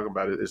was just talking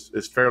about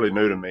is fairly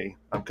new to me.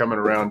 I'm coming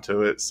around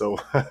to it, so...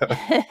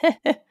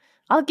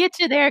 I'll get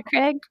you there,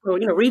 Craig. Oh,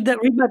 read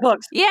my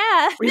books.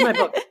 Yeah. Read my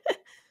book.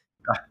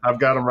 I've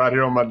got them right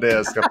here on my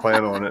desk. I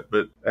plan on it.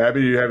 But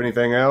Abby, do you have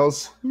anything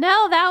else?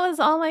 No, that was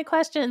all my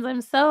questions.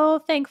 I'm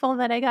so thankful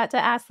that I got to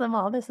ask them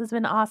all. This has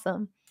been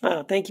awesome.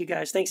 Oh, thank you,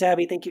 guys. Thanks,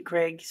 Abby. Thank you,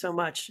 Craig, so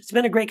much. It's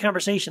been a great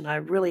conversation. I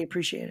really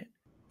appreciate it.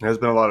 It has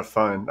been a lot of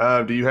fun.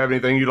 Do you have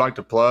anything you'd like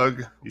to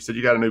plug? You said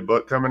you got a new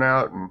book coming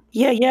out.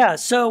 Yeah.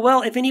 So,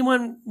 well, if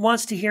anyone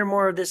wants to hear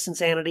more of this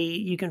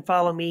insanity, you can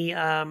follow me.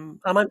 I'm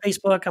on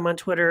Facebook. I'm on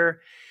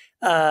Twitter.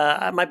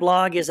 My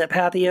blog is at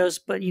Pathos,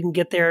 but you can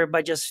get there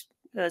by just...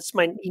 you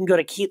can go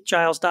to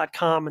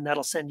keithgiles.com and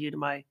that'll send you to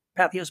my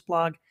Pathos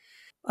blog.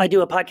 I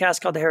do a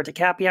podcast called The Heretic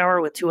Happy Hour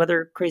with two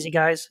other crazy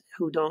guys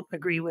who don't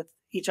agree with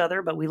each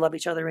other, but we love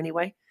each other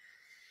anyway.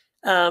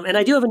 And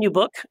I do have a new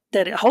book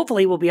that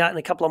hopefully will be out in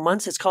a couple of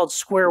months. It's called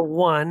Square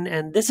One,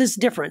 and this is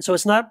different. So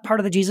it's not part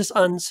of the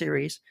Jesus-un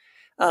series.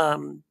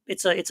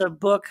 It's a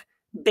book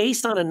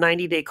based on a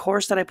 90-day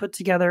course that I put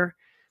together,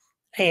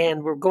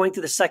 and we're going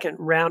through the second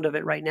round of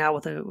it right now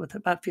with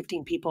about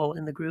 15 people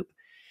in the group.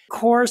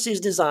 Course is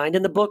designed,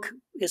 and the book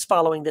is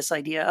following this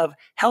idea of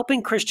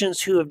helping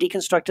Christians who have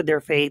deconstructed their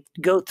faith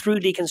go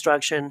through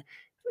deconstruction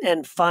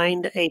and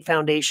find a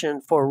foundation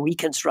for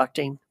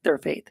reconstructing their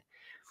faith.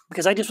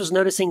 Because I just was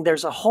noticing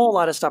there's a whole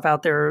lot of stuff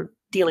out there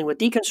dealing with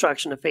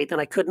deconstruction of faith, and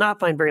I could not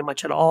find very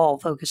much at all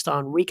focused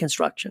on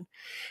reconstruction.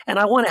 And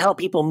I want to help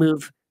people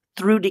move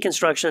through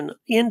deconstruction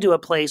into a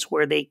place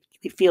where they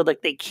feel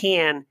like they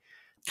can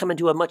come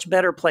into a much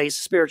better place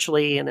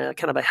spiritually, in a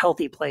kind of a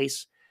healthy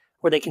place,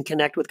 where they can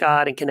connect with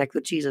God and connect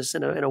with Jesus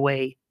in a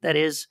way that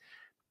is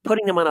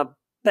putting them on a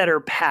better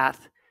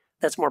path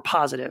that's more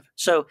positive.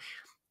 So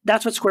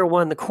that's what Square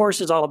One, the course,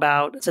 is all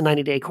about. It's a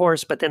 90-day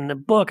course. But then the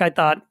book, I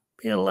thought,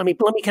 let me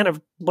kind of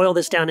boil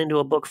this down into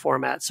a book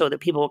format so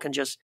that people can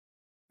just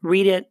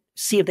read it,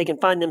 see if they can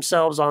find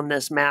themselves on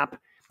this map,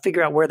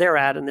 figure out where they're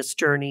at in this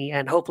journey,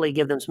 and hopefully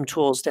give them some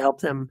tools to help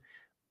them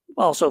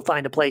also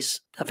find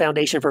a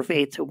foundation for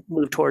faith to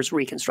move towards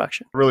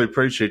reconstruction. Really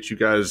appreciate you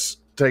guys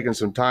taking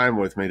some time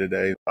with me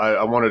today.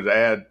 I wanted to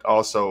add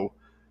also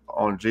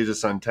on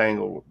Jesus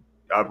Untangled,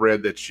 I've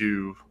read that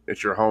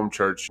at your home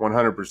church,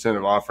 100%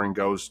 of offering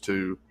goes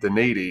to the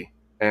needy.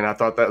 And I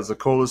thought that was the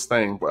coolest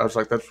thing. I was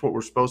like, that's what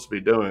we're supposed to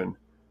be doing.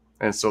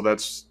 And so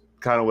that's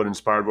kind of what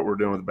inspired what we're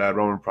doing with the Bad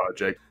Roman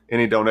Project.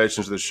 Any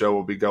donations to the show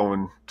will be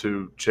going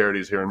to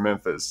charities here in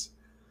Memphis.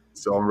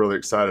 So I'm really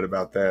excited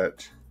about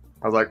that.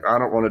 I was like, I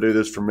don't want to do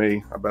this for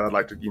me, but I'd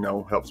like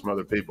to, help some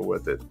other people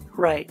with it.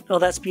 Right. Oh,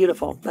 that's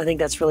beautiful. I think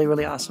that's really,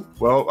 really awesome.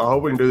 Well, I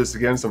hope we can do this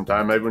again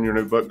sometime. Maybe when your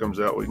new book comes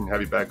out, we can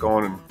have you back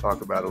on and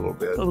talk about it a little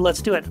bit. Oh,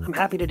 let's do it. I'm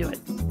happy to do it.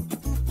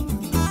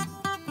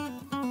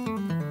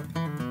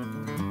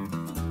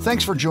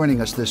 Thanks for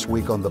joining us this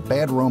week on the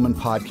Bad Roman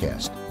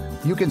Podcast.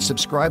 You can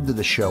subscribe to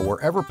the show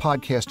wherever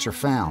podcasts are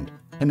found.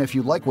 And if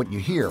you like what you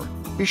hear,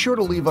 be sure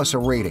to leave us a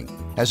rating,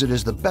 as it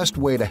is the best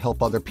way to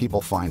help other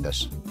people find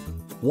us.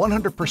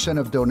 100%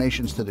 of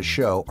donations to the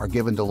show are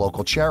given to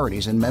local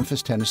charities in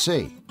Memphis,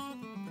 Tennessee.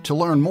 To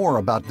learn more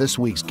about this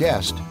week's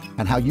guest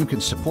and how you can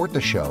support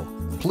the show,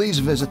 please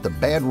visit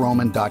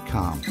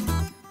thebadroman.com.